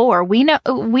were before. We know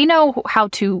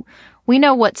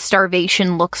what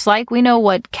starvation looks like. We know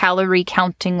what calorie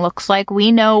counting looks like.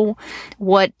 We know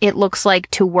what it looks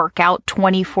like to work out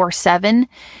 24/7.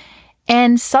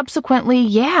 And subsequently,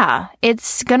 yeah,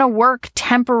 it's going to work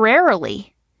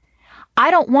temporarily.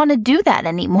 I don't want to do that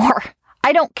anymore.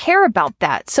 I don't care about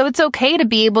that. So it's okay to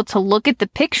be able to look at the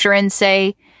picture and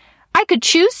say, I could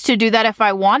choose to do that if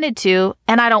I wanted to,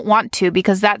 and I don't want to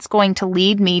because that's going to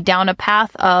lead me down a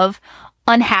path of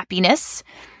unhappiness.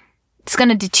 It's going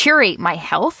to deteriorate my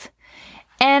health,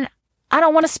 and I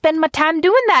don't want to spend my time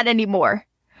doing that anymore.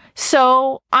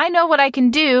 So I know what I can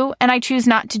do, and I choose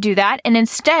not to do that. And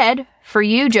instead, for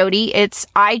you, Jody,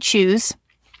 I choose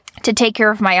to take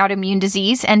care of my autoimmune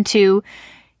disease and to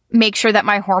make sure that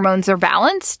my hormones are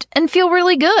balanced and feel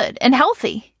really good and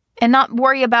healthy and not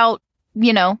worry about,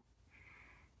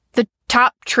 the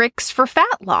top tricks for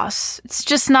fat loss. It's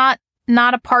just not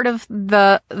a part of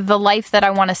the life that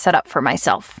I want to set up for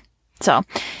myself. So,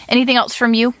 anything else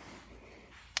from you?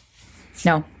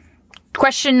 No.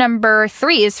 Question number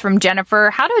 3 is from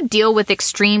Jennifer. How to deal with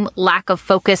extreme lack of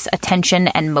focus, attention,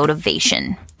 and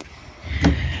motivation?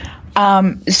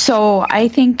 So I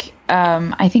think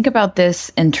about this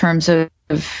in terms of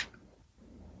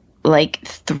like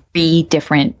 3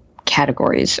 different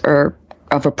categories or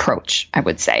of approach, I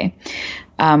would say.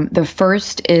 The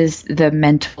first is the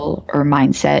mental or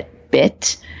mindset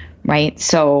bit, right?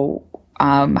 So,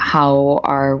 how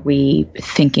are we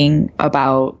thinking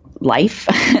about life?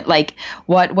 Like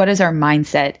what is our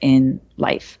mindset in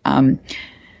life?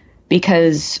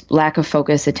 Because lack of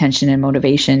focus, attention, and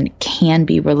motivation can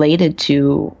be related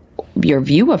to your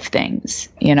view of things.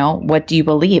 What do you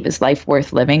believe? Is life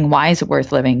worth living? Why is it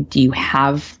worth living? Do you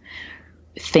have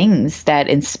things that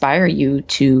inspire you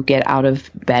to get out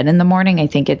of bed in the morning? I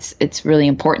think it's really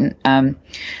important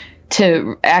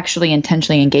to actually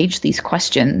intentionally engage these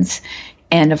questions.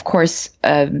 And of course,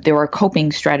 there are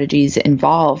coping strategies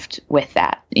involved with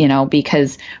that,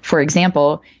 because, for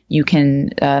example, you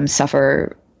can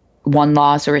suffer one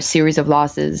loss or a series of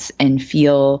losses and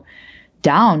feel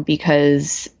down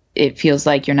because it feels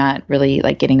like you're not really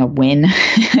like getting a win.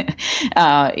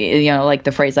 Like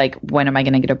the phrase, like, when am I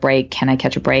going to get a break? Can I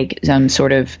catch a break?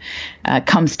 Sort of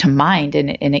comes to mind,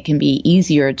 and it can be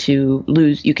easier to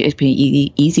lose. It can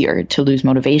be easier to lose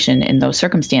motivation in those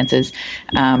circumstances,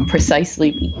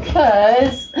 precisely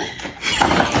because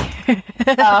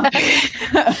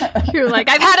you're like,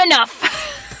 I've had enough.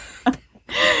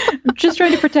 I'm just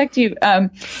trying to protect you.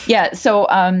 So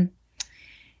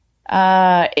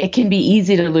it can be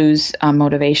easy to lose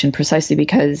motivation precisely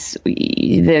because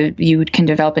you can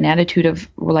develop an attitude of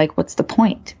like, what's the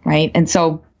point, right? And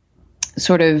so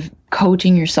sort of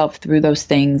coaching yourself through those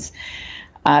things,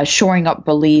 shoring up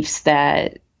beliefs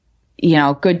that,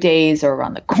 good days are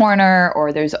around the corner, or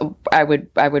I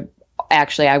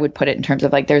would put it in terms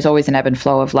of like, there's always an ebb and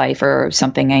flow of life, or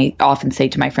something I often say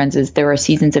to my friends is there are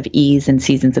seasons of ease and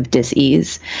seasons of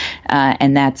dis-ease.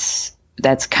 And that's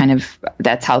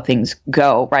how things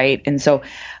go. Right. And so,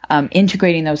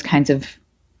 integrating those kinds of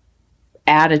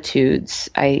attitudes,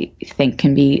 I think,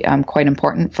 can be quite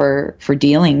important for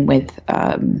dealing with,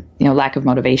 lack of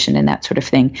motivation and that sort of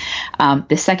thing.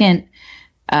 The second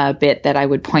bit that I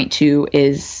would point to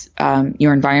is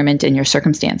your environment and your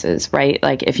circumstances, right?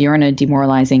 Like if you're in a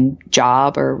demoralizing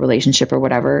job or relationship or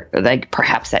whatever, like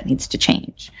perhaps that needs to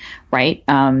change, right?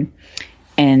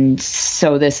 And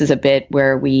so this is a bit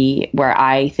where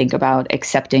I think about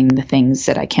accepting the things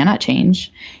that I cannot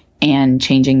change and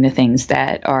changing the things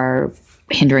that are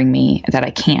hindering me that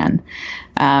I can.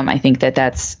 I think that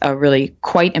that's really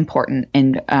quite important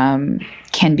and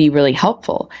can be really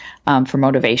helpful for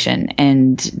motivation.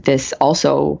 And this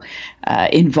also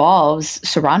involves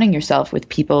surrounding yourself with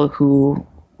people who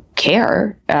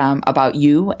care about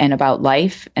you and about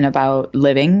life and about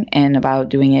living and about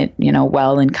doing it,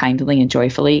 well and kindly and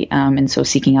joyfully. And so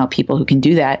seeking out people who can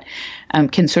do that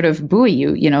can sort of buoy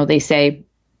you. They say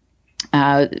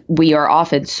we are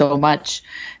often so much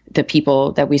the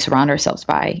people that we surround ourselves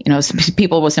by.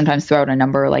 People will sometimes throw out a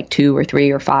number like 2 or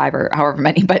 3 or 5 or however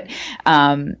many, but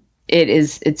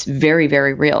it's very,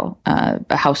 very real,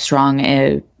 how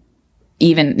strong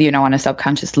even, on a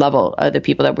subconscious level, the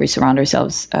people that we surround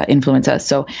ourselves influence us.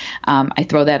 So I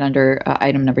throw that under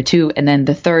item number 2. And then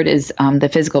the third is the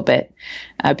physical bit,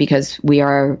 because we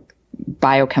are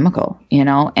biochemical,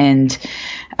 and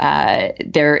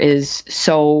there is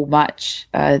so much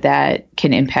that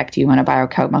can impact you on a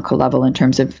biochemical level in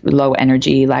terms of low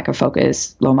energy, lack of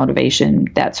focus, low motivation,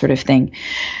 that sort of thing.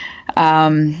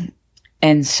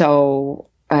 And so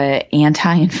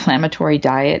anti-inflammatory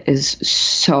diet is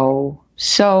so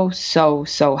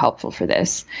helpful for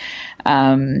this.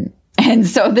 And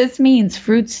so this means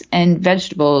fruits and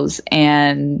vegetables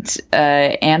and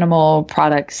animal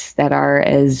products that are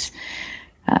as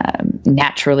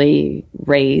naturally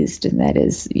raised, and that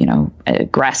is,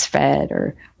 grass-fed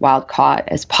or wild-caught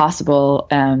as possible,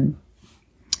 and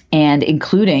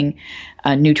including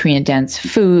nutrient-dense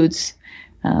foods,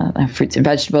 fruits and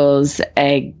vegetables,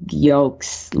 egg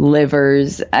yolks, liver,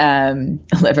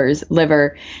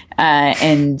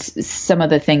 and some of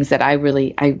the things that I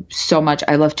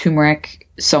love turmeric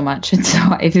so much. And so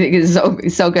I think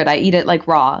it's so good. I eat it like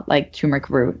raw, like turmeric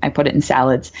root. I put it in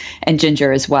salads, and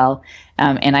ginger as well.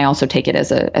 And I also take it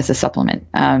as a supplement.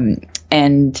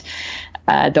 And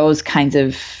those kinds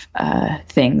of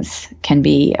things can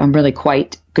be really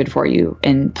quite good for you,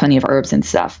 and plenty of herbs and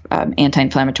stuff,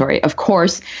 anti-inflammatory. Of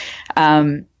course,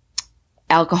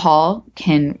 alcohol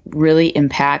can really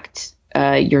impact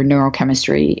your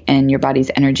neurochemistry and your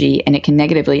body's energy, and it can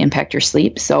negatively impact your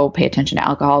sleep. So pay attention to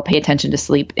alcohol, pay attention to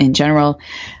sleep in general.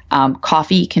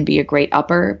 Coffee can be a great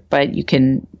upper, but you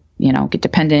can, get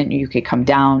dependent, you could come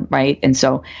down, right? And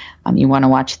so you want to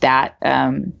watch that.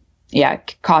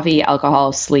 Coffee,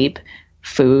 alcohol, sleep,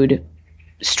 food,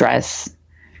 stress.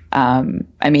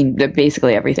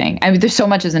 Basically everything. There's so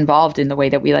much is involved in the way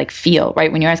that we feel,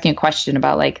 right? When you're asking a question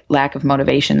about lack of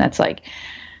motivation, that's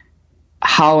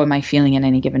how am I feeling in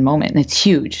any given moment? And it's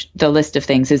huge. The list of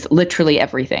things is literally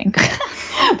everything,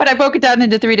 but I broke it down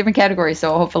into 3 different categories.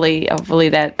 So hopefully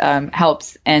that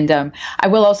helps. And I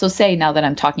will also say, now that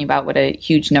I'm talking about what a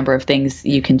huge number of things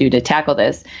you can do to tackle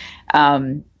this,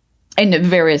 and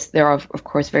there are of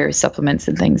course various supplements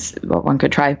and things one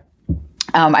could try.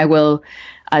 I will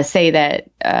say that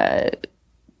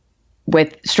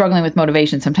with struggling with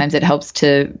motivation, sometimes it helps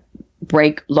to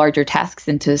break larger tasks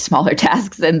into smaller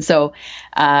tasks. And so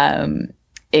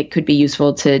it could be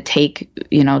useful to take,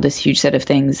 this huge set of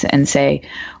things and say,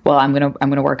 well, I'm going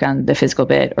to work on the physical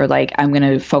bit, or I'm going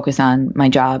to focus on my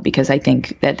job because I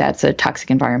think that that's a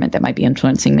toxic environment that might be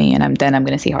influencing me. And I'm going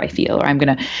to see how I feel, or I'm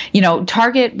going to,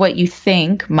 target what you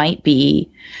think might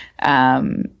be,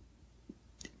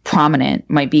 prominent,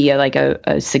 might be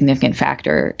a significant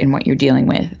factor in what you're dealing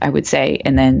with, I would say,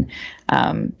 and then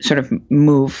sort of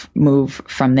move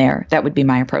from there. That would be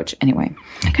my approach anyway.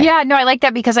 Okay. Yeah, no, I like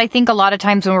that, because I think a lot of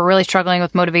times when we're really struggling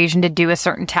with motivation to do a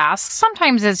certain task,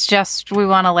 sometimes it's just we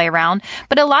want to lay around,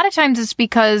 but a lot of times it's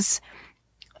because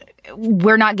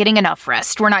we're not getting enough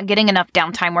rest, we're not getting enough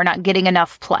downtime, we're not getting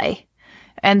enough play.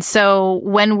 And so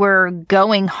when we're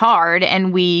going hard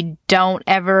and we don't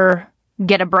ever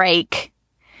get a break,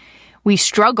 we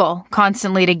struggle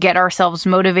constantly to get ourselves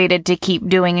motivated to keep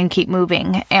doing and keep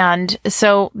moving. And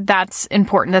so that's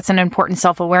important. That's an important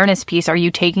self-awareness piece. Are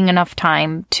you taking enough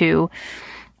time to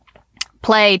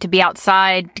play, to be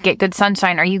outside, to get good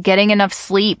sunshine? Are you getting enough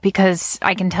sleep? Because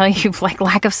I can tell you,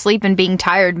 lack of sleep and being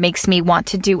tired makes me want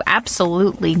to do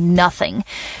absolutely nothing.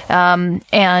 And,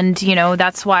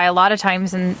 that's why a lot of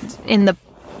times in the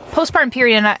postpartum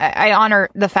period, and I honor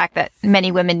the fact that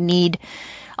many women need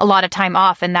a lot of time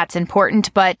off, and that's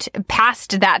important. But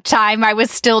past that time, I was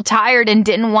still tired and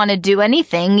didn't want to do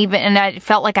anything, and I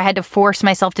felt like I had to force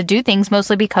myself to do things,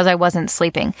 mostly because I wasn't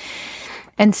sleeping.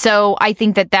 And so I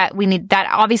think that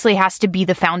obviously has to be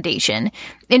the foundation.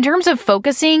 In terms of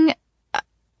focusing,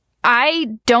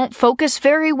 I don't focus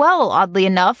very well, oddly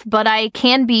enough, but I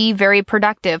can be very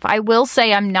productive. I will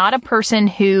say I'm not a person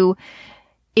who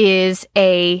is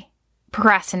a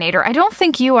procrastinator. I don't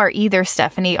think you are either,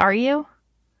 Stephanie. Are you?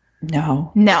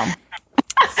 No.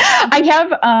 I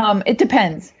have, it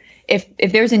depends.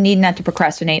 If there's a need not to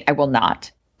procrastinate, I will not.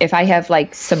 If I have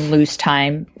some loose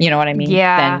time, you know what I mean?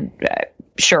 Yeah. Then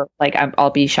sure.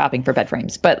 I'll be shopping for bed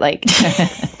frames, but so.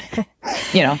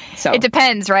 It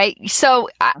depends, right? So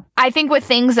I think with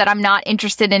things that I'm not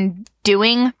interested in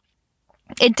doing,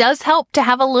 it does help to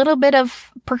have a little bit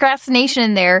of procrastination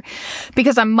in there,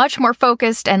 because I'm much more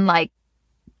focused and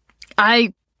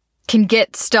I can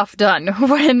get stuff done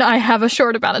when I have a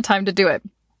short amount of time to do it.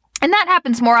 And that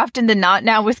happens more often than not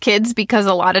now with kids, because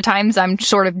a lot of times I'm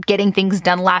sort of getting things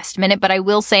done last minute. But I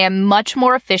will say I'm much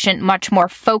more efficient, much more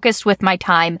focused with my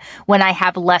time when I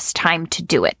have less time to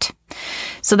do it.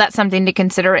 So that's something to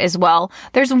consider as well.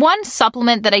 There's one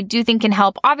supplement that I do think can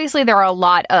help. Obviously, there are a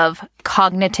lot of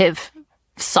cognitive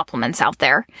supplements out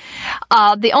there.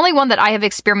 The only one that I have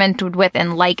experimented with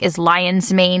and like is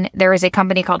Lion's Mane. There is a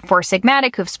company called Four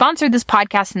Sigmatic who've sponsored this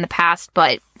podcast in the past,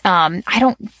 but I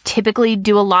don't typically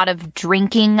do a lot of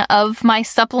drinking of my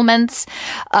supplements,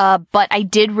 but I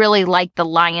did really like the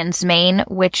Lion's Mane,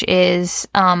 which is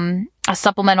a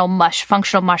supplemental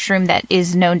functional mushroom that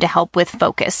is known to help with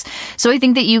focus. So I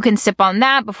think that you can sip on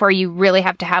that before you really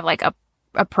have to have like a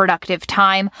productive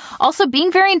time. Also,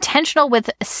 being very intentional with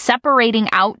separating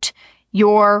out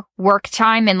your work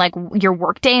time and like your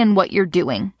work day and what you're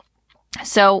doing.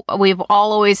 So we've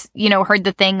all always, heard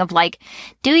the thing of like,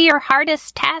 do your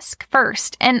hardest task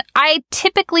first. And I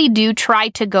typically do try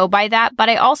to go by that, but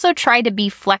I also try to be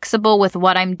flexible with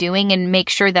what I'm doing and make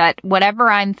sure that whatever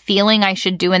I'm feeling I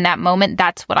should do in that moment,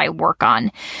 that's what I work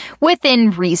on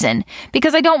within reason,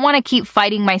 because I don't want to keep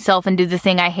fighting myself and do the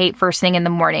thing I hate first thing in the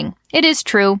morning. It is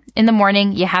true. In the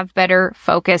morning, you have better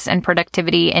focus and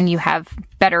productivity and you have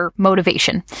better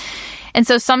motivation. And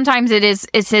so sometimes it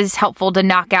is helpful to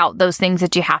knock out those things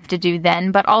that you have to do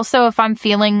then. But also if I'm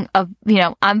feeling I'm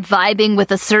vibing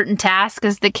with a certain task,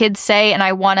 as the kids say, and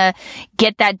I want to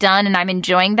get that done and I'm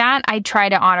enjoying that, I try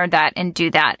to honor that and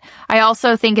do that. I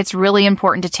also think it's really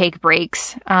important to take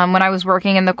breaks. When I was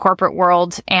working in the corporate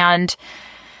world and,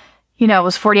 it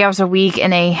was 40 hours a week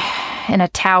in a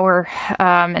tower,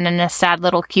 and in a sad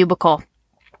little cubicle,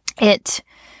 it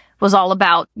was all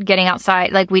about getting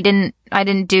outside. Like I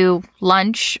didn't do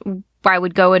lunch. I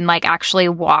would go and like actually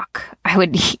walk. I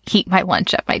would eat my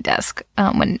lunch at my desk,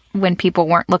 when people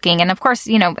weren't looking. And of course,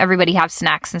 everybody has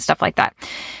snacks and stuff like that.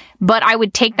 But I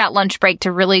would take that lunch break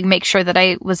to really make sure that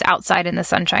I was outside in the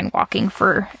sunshine walking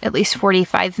for at least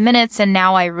 45 minutes. And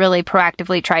now I really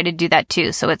proactively try to do that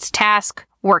too. So it's task,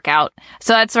 workout.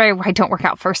 So that's why I don't work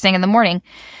out first thing in the morning.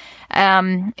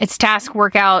 It's task,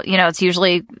 workout, it's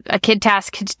usually a kid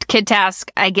task.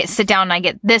 I sit down and I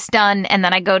get this done, and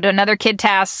then I go to another kid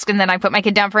task, and then I put my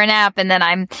kid down for a nap, and then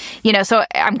I'm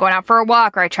going out for a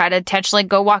walk, or I try to intentionally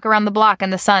go walk around the block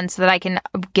in the sun so that I can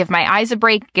give my eyes a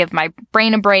break, give my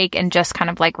brain a break, and just kind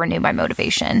of like renew my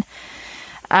motivation.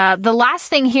 The last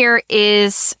thing here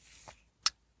is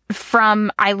from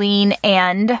Eileen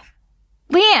and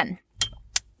Leanne.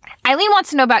 Eileen wants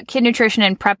to know about kid nutrition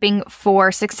and prepping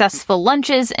for successful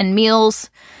lunches and meals.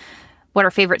 What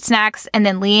are favorite snacks? And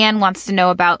then Leanne wants to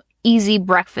know about easy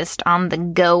breakfast on the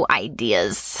go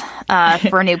ideas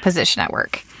for a new position at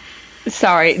work.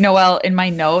 Sorry, Noelle, in my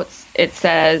notes, it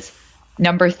says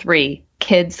number 3,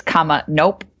 kids,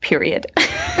 nope, period.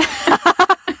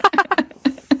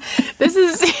 This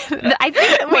is, I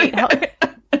think, wait.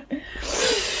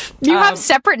 You have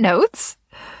separate notes?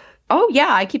 Oh, yeah.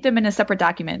 I keep them in a separate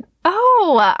document.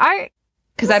 Oh,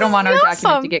 because I don't want our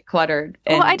document to get cluttered.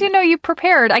 And, well, I didn't know you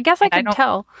prepared. I guess I can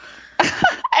tell.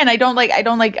 And I don't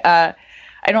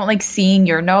like seeing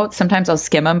your notes. Sometimes I'll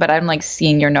skim them, but I'm like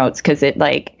seeing your notes because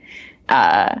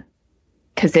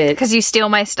you steal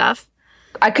my stuff.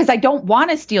 Because I don't want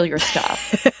to steal your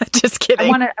stuff. Just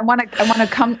kidding. I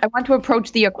want to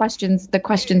approach the questions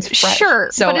fresh. Sure,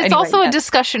 so but it's also a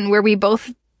discussion where we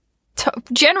both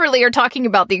generally are talking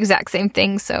about the exact same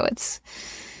thing, so it's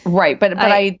right. But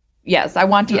I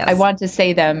want to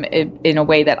say them in a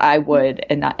way that I would,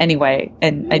 and not anyway,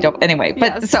 and I don't anyway.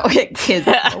 But so kids,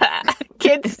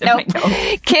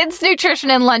 kids,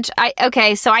 nutrition and lunch.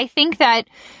 So I think that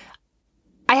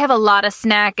I have a lot of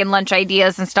snack and lunch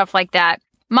ideas and stuff like that.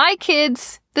 My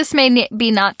kids, this may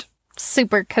be not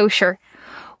super kosher,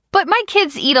 but my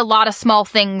kids eat a lot of small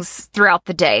things throughout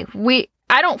the day.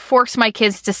 I don't force my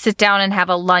kids to sit down and have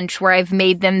a lunch where I've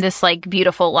made them this like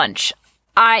beautiful lunch.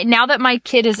 Now that my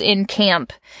kid is in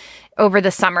camp over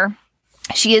the summer,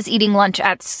 she is eating lunch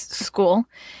at school.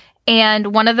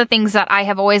 And one of the things that I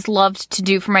have always loved to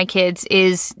do for my kids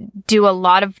is do a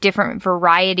lot of different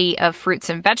variety of fruits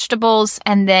and vegetables,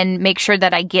 and then make sure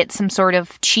that I get some sort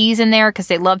of cheese in there because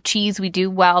they love cheese. They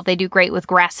do great with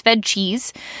grass-fed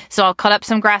cheese. So I'll cut up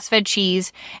some grass-fed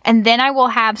cheese, and then I will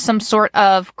have some sort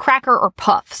of cracker or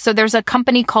puff. So there's a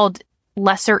company called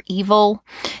Lesser Evil.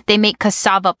 They make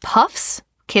cassava puffs.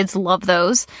 Kids love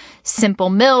those.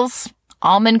 Simple Mills.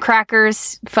 Almond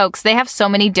crackers, folks, they have so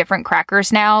many different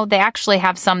crackers now. They actually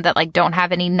have some that like don't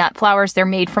have any nut flours. They're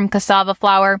made from cassava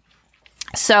flour.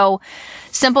 So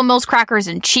Simple Mills crackers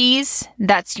and cheese,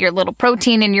 that's your little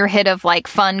protein and your hit of like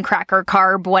fun cracker,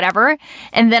 carb, whatever.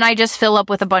 And then I just fill up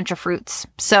with a bunch of fruits.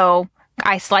 So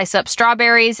I slice up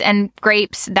strawberries and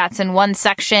grapes. That's in one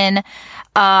section.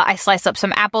 I slice up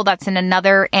some apple. That's in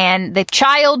another. And the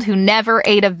child who never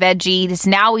ate a veggie is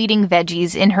now eating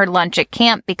veggies in her lunch at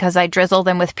camp because I drizzle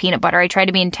them with peanut butter. I try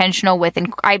to be intentional with,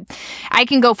 and I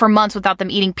can go for months without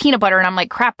them eating peanut butter. And I'm like,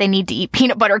 crap, they need to eat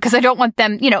peanut butter because I don't want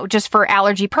them, just for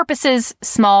allergy purposes.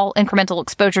 Small incremental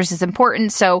exposures is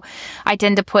important. So I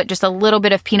tend to put just a little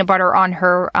bit of peanut butter on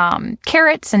her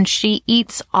carrots, and she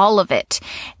eats all of it.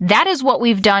 That is what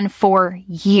we've done for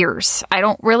years. I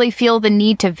don't really feel the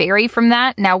need to vary from that.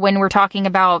 Now, when we're talking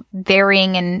about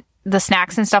varying and the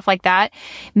snacks and stuff like that,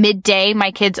 midday,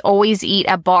 my kids always eat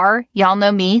a bar. Y'all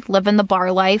know me, living the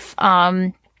bar life.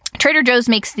 Trader Joe's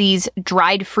makes these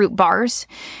dried fruit bars.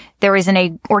 There is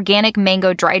an organic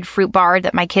mango dried fruit bar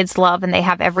that my kids love, and they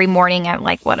have every morning at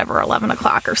 11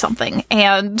 o'clock or something.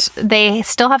 And they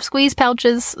still have squeeze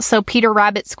pouches. So Peter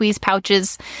Rabbit squeeze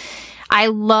pouches. I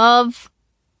love,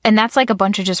 and that's like a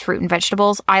bunch of just fruit and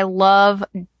vegetables. I love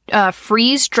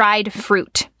freeze-dried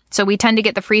fruit. So we tend to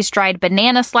get the freeze-dried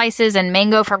banana slices and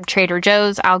mango from Trader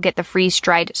Joe's. I'll get the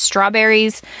freeze-dried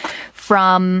strawberries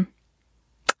from,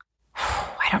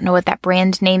 I don't know what that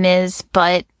brand name is,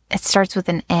 but it starts with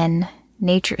an N.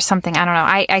 Nature something. I don't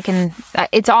know. I can,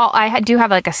 it's all, I do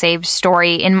have like a saved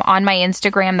story on my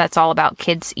Instagram that's all about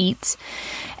kids eats.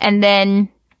 And then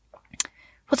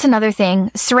what's another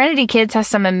thing? Serenity Kids has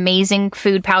some amazing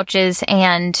food pouches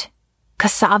and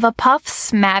cassava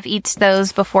puffs. Mav eats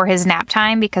those before his nap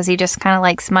time because he just kind of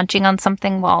likes munching on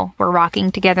something while we're rocking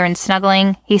together and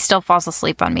snuggling. He still falls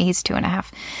asleep on me. He's 2.5.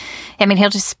 I mean, he'll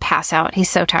just pass out.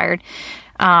 He's so tired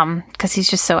because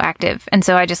he's just so active. And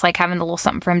so I just like having a little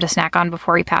something for him to snack on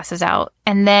before he passes out.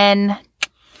 And then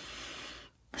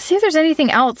let's see if there's anything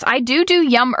else. I do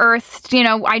Yum Earth.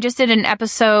 I just did an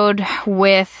episode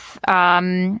with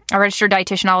a registered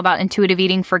dietitian all about intuitive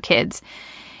eating for kids.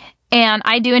 And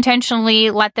I do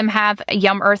intentionally let them have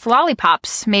Yum Earth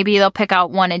lollipops. Maybe they'll pick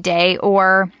out one a day,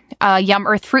 or Yum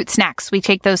Earth fruit snacks. We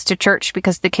take those to church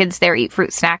because the kids there eat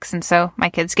fruit snacks. And so my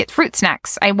kids get fruit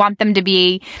snacks. I want them to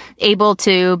be able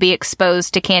to be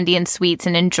exposed to candy and sweets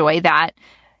and enjoy that.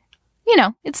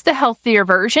 It's the healthier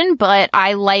version, but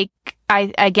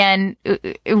again,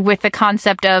 with the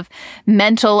concept of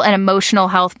mental and emotional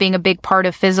health being a big part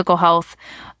of physical health,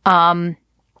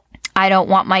 I don't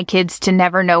want my kids to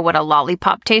never know what a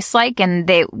lollipop tastes like, and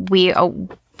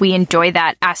we enjoy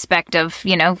that aspect of,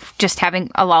 just having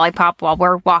a lollipop while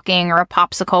we're walking, or a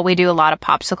popsicle. We do a lot of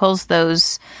popsicles.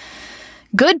 Those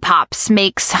Good Pops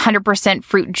makes 100%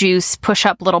 fruit juice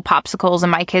push-up little popsicles,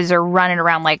 and my kids are running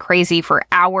around like crazy for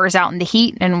hours out in the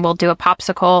heat, and we'll do a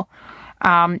popsicle.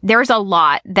 There's a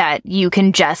lot that you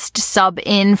can just sub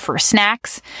in for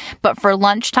snacks, but for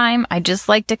lunchtime, I just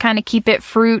like to kind of keep it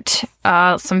fruit,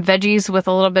 some veggies with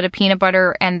a little bit of peanut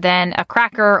butter, and then a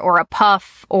cracker or a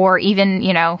puff, or even,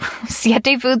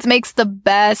 Siete Foods makes the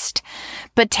best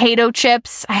potato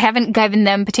chips. I haven't given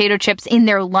them potato chips in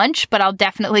their lunch, but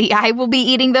I will be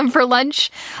eating them for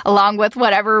lunch along with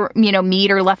whatever,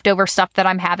 meat or leftover stuff that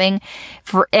I'm having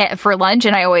for lunch.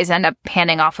 And I always end up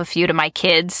handing off a few to my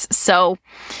kids. So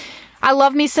I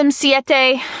love me some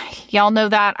Siete. Y'all know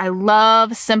that. I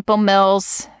love Simple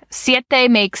Mills. Siete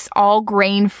makes all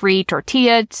grain-free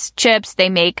tortilla chips. They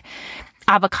make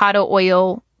avocado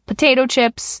oil potato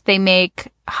chips. They make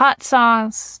hot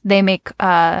sauce. They make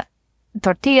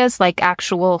tortillas, like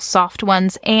actual soft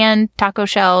ones, and taco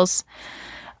shells.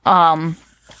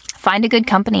 Find a good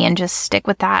company and just stick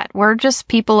with that. We're just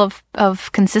people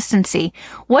of consistency.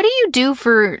 What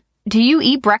do you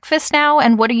eat breakfast now?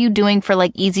 And what are you doing for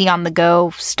like easy on the go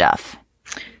stuff?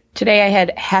 Today I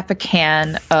had half a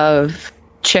can of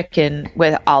chicken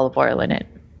with olive oil in it.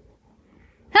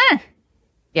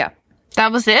 Yeah.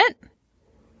 That was it?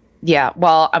 Yeah.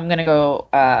 Well, I'm going to go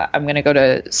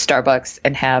to Starbucks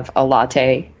and have a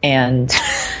latte and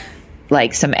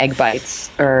like some egg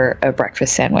bites or a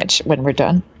breakfast sandwich when we're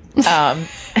done.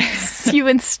 You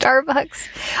in Starbucks.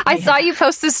 I saw you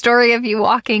post a story of you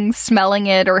walking, smelling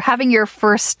it, or having your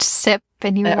first sip,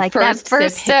 and you were like, that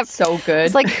first sip so good.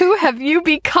 It's like, who have you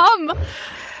become?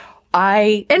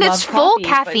 And it's full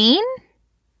caffeine?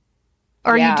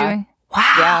 Or are you doing?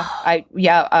 Wow.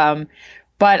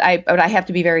 But I have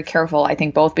to be very careful, I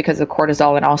think, both because of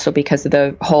cortisol and also because of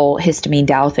the whole histamine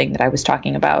Dow thing that I was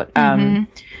talking about.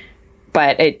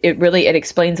 But it really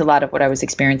explains a lot of what I was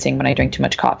experiencing when I drank too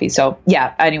much coffee. So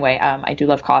yeah, anyway, I do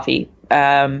love coffee,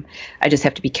 I just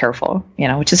have to be careful,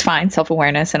 which is fine.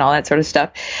 Self-awareness and all that sort of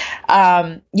stuff.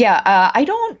 I'm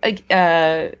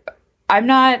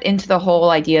not into the whole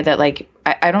idea that like,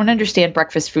 I don't understand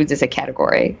breakfast foods as a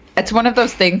category. It's one of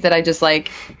those things that I just like,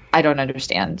 I don't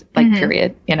understand, like,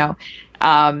 period,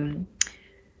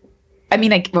 I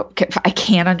mean, I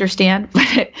can't understand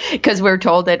because we're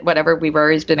told that whatever we've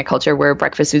raised in a culture where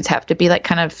breakfast foods have to be like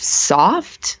kind of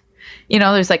soft,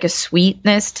 there's like a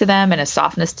sweetness to them and a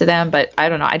softness to them, but I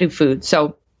don't know. I do food.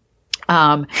 So,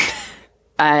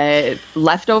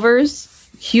 leftovers,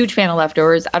 huge fan of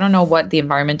leftovers. I don't know what the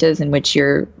environment is in which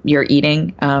you're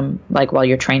eating, like while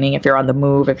you're training, if you're on the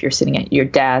move, if you're sitting at your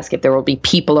desk, if there will be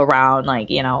people around, like,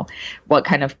 what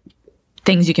kind of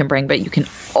things you can bring, but you can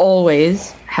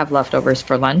always have leftovers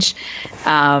for lunch.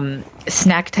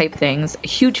 Snack type things.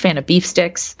 Huge fan of beef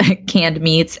sticks, canned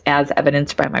meats, as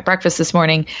evidenced by my breakfast this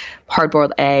morning,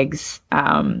 hard-boiled eggs.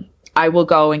 I will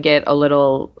go and get a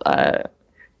little,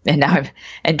 and now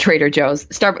and Trader Joe's.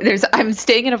 I'm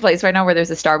staying in a place right now where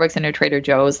there's a Starbucks and a Trader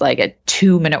Joe's like a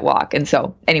 2-minute walk. And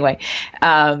so anyway,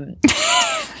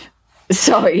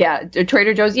 so yeah,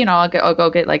 Trader Joe's, I'll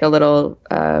go get like a little,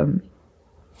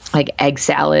 like egg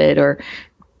salad or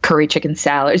curry chicken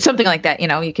salad, something like that.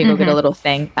 You can go get a little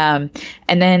thing. And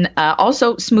then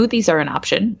also smoothies are an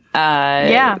option.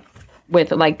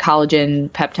 With like collagen,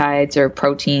 peptides, or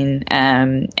protein,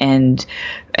 and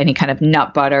any kind of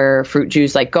nut butter, fruit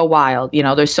juice, like go wild.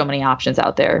 There's so many options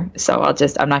out there. So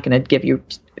I'm not going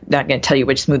to tell you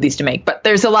which smoothies to make, but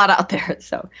there's a lot out there.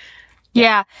 So.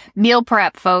 Yeah. Meal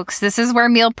prep, folks. This is where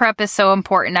meal prep is so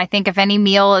important. I think if any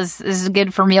meal is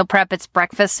good for meal prep, it's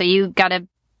breakfast. So you got to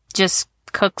just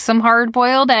cook some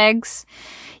hard-boiled eggs.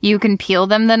 You can peel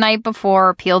them the night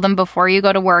before, peel them before you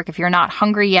go to work. If you're not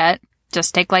hungry yet,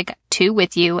 just take like 2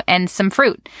 with you and some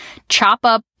fruit. Chop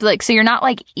up, so you're not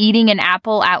like eating an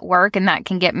apple at work and that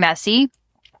can get messy.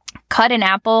 Cut an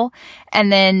apple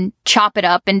and then chop it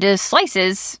up into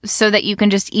slices so that you can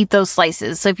just eat those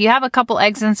slices. So if you have a couple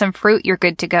eggs and some fruit, you're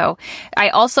good to go. I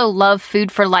also love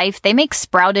Food for Life. They make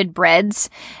sprouted breads,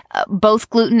 both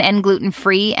gluten and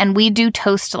gluten-free, and we do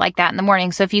toast like that in the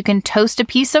morning. So if you can toast a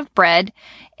piece of bread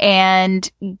and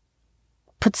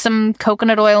put some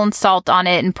coconut oil and salt on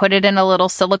it and put it in a little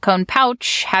silicone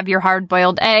pouch, have your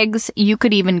hard-boiled eggs. You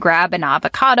could even grab an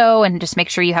avocado and just make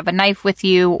sure you have a knife with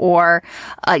you, or,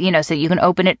 so you can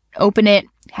open it,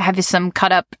 have some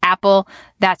cut up apple.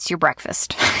 That's your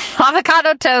breakfast.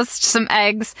 Avocado toast, some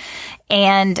eggs.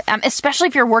 And especially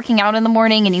if you're working out in the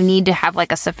morning and you need to have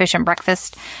like a sufficient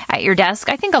breakfast at your desk.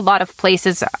 I think a lot of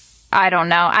places, I don't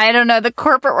know the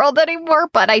corporate world anymore,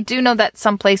 but I do know that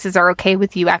some places are okay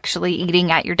with you actually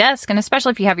eating at your desk. And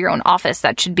especially if you have your own office,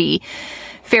 that should be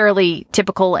fairly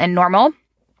typical and normal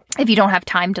if you don't have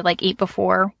time to like eat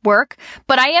before work.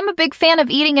 But I am a big fan of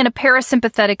eating in a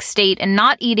parasympathetic state and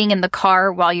not eating in the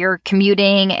car while you're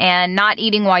commuting and not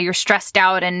eating while you're stressed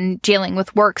out and dealing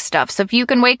with work stuff. So if you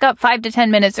can wake up 5 to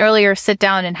 10 minutes earlier, sit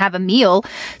down and have a meal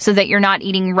so that you're not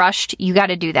eating rushed, you got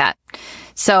to do that.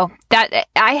 So that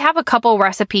I have a couple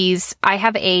recipes. I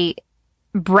have a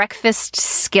breakfast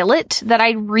skillet that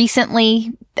I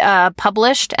recently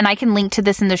published, and I can link to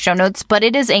this in the show notes, but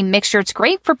it is a mixture. It's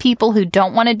great for people who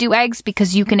don't want to do eggs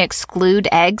because you can exclude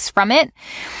eggs from it,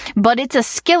 but it's a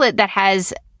skillet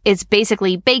that it's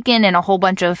basically bacon and a whole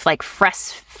bunch of like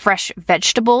fresh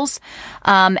vegetables,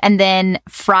 and then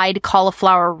fried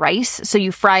cauliflower rice. So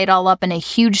you fry it all up in a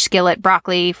huge skillet,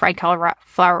 broccoli, fried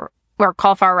cauliflower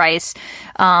rice,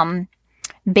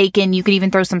 bacon. You could even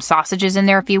throw some sausages in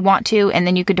there if you want to. And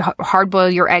then you could hard boil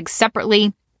your eggs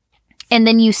separately. And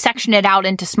then you section it out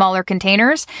into smaller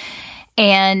containers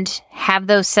and have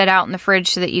those set out in the fridge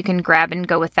so that you can grab and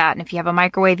go with that. And if you have a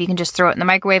microwave, you can just throw it in the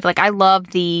microwave. Like I love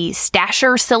the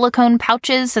Stasher silicone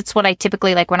pouches. That's what I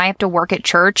typically like when I have to work at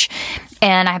church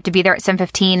and I have to be there at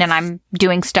 7:15 and I'm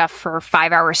doing stuff for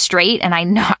 5 hours straight. And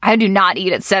I do not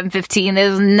eat at 7:15.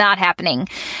 This is not happening.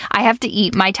 I have to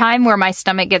eat. My time where my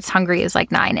stomach gets hungry is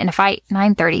like 9. And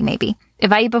 9:30 maybe.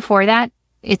 If I eat before that,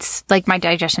 it's like my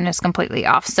digestion is completely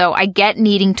off. So I get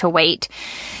needing to wait.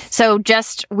 So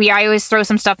I always throw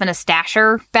some stuff in a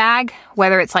stasher bag,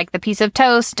 whether it's like the piece of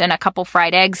toast and a couple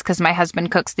fried eggs, because my husband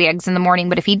cooks the eggs in the morning.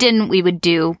 But if he didn't,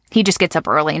 he just gets up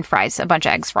early and fries a bunch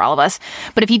of eggs for all of us.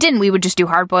 But if he didn't, we would just do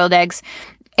hard boiled eggs.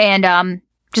 And,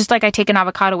 just like I take an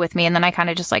avocado with me and then I kind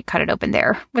of just like cut it open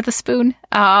there with a spoon.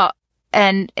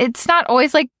 And it's not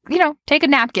always like, take a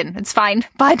napkin. It's fine.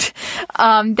 But,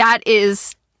 that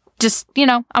is just,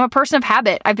 I'm a person of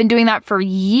habit. I've been doing that for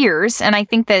years. And I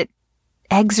think that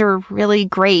eggs are really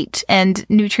great and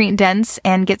nutrient dense,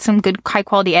 and get some good high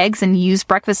quality eggs and use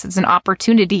breakfast as an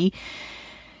opportunity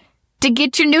to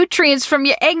get your nutrients from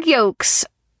your egg yolks.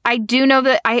 I do know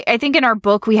that I think in our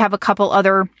book we have a couple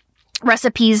other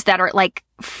recipes that are like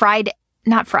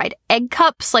not fried, egg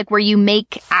cups, like where you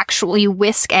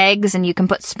whisk eggs and you can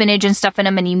put spinach and stuff in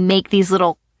them and you make these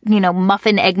little,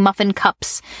 egg muffin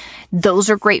cups.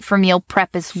 Those are great for meal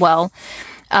prep as well.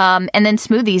 And then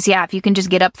smoothies. Yeah. If you can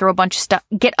just get up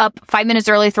 5 minutes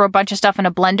early, throw a bunch of stuff in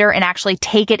a blender and actually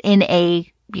take it in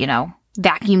a,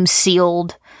 vacuum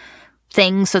sealed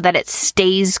thing so that it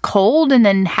stays cold, and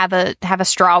then have a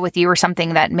straw with you or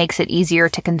something that makes it easier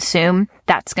to consume.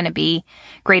 That's going to be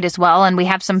great as well. And we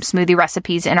have some smoothie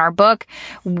recipes in our book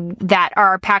that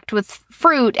are packed with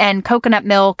fruit and coconut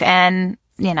milk and,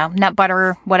 nut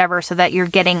butter, whatever, so that you're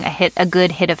getting a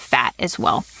good hit of fat as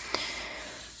well.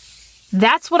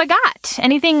 That's what I got.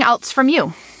 Anything else from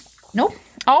you? Nope.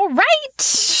 All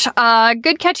right.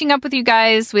 Good catching up with you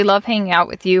guys. We love hanging out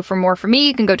with you. For more from me,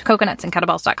 you can go to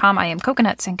coconutsandkettlebells.com. I am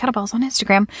Coconuts and Kettlebells on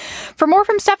Instagram. For more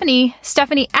from Stephanie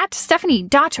at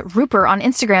Stephanie.Ruper on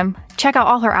Instagram. Check out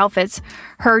all her outfits.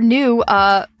 Her new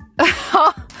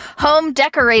home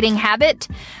decorating habit.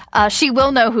 She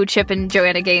will know who Chip and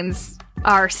Joanna Gaines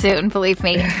are soon, believe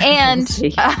me. And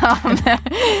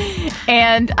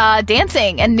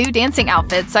dancing and new dancing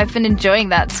outfits. I've been enjoying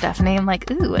that, Stephanie. I'm like,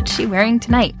 ooh, what's she wearing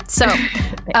tonight? So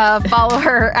follow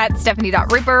her at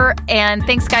Stephanie.Ruper. And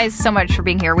thanks, guys, so much for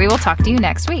being here. We will talk to you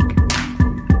next week.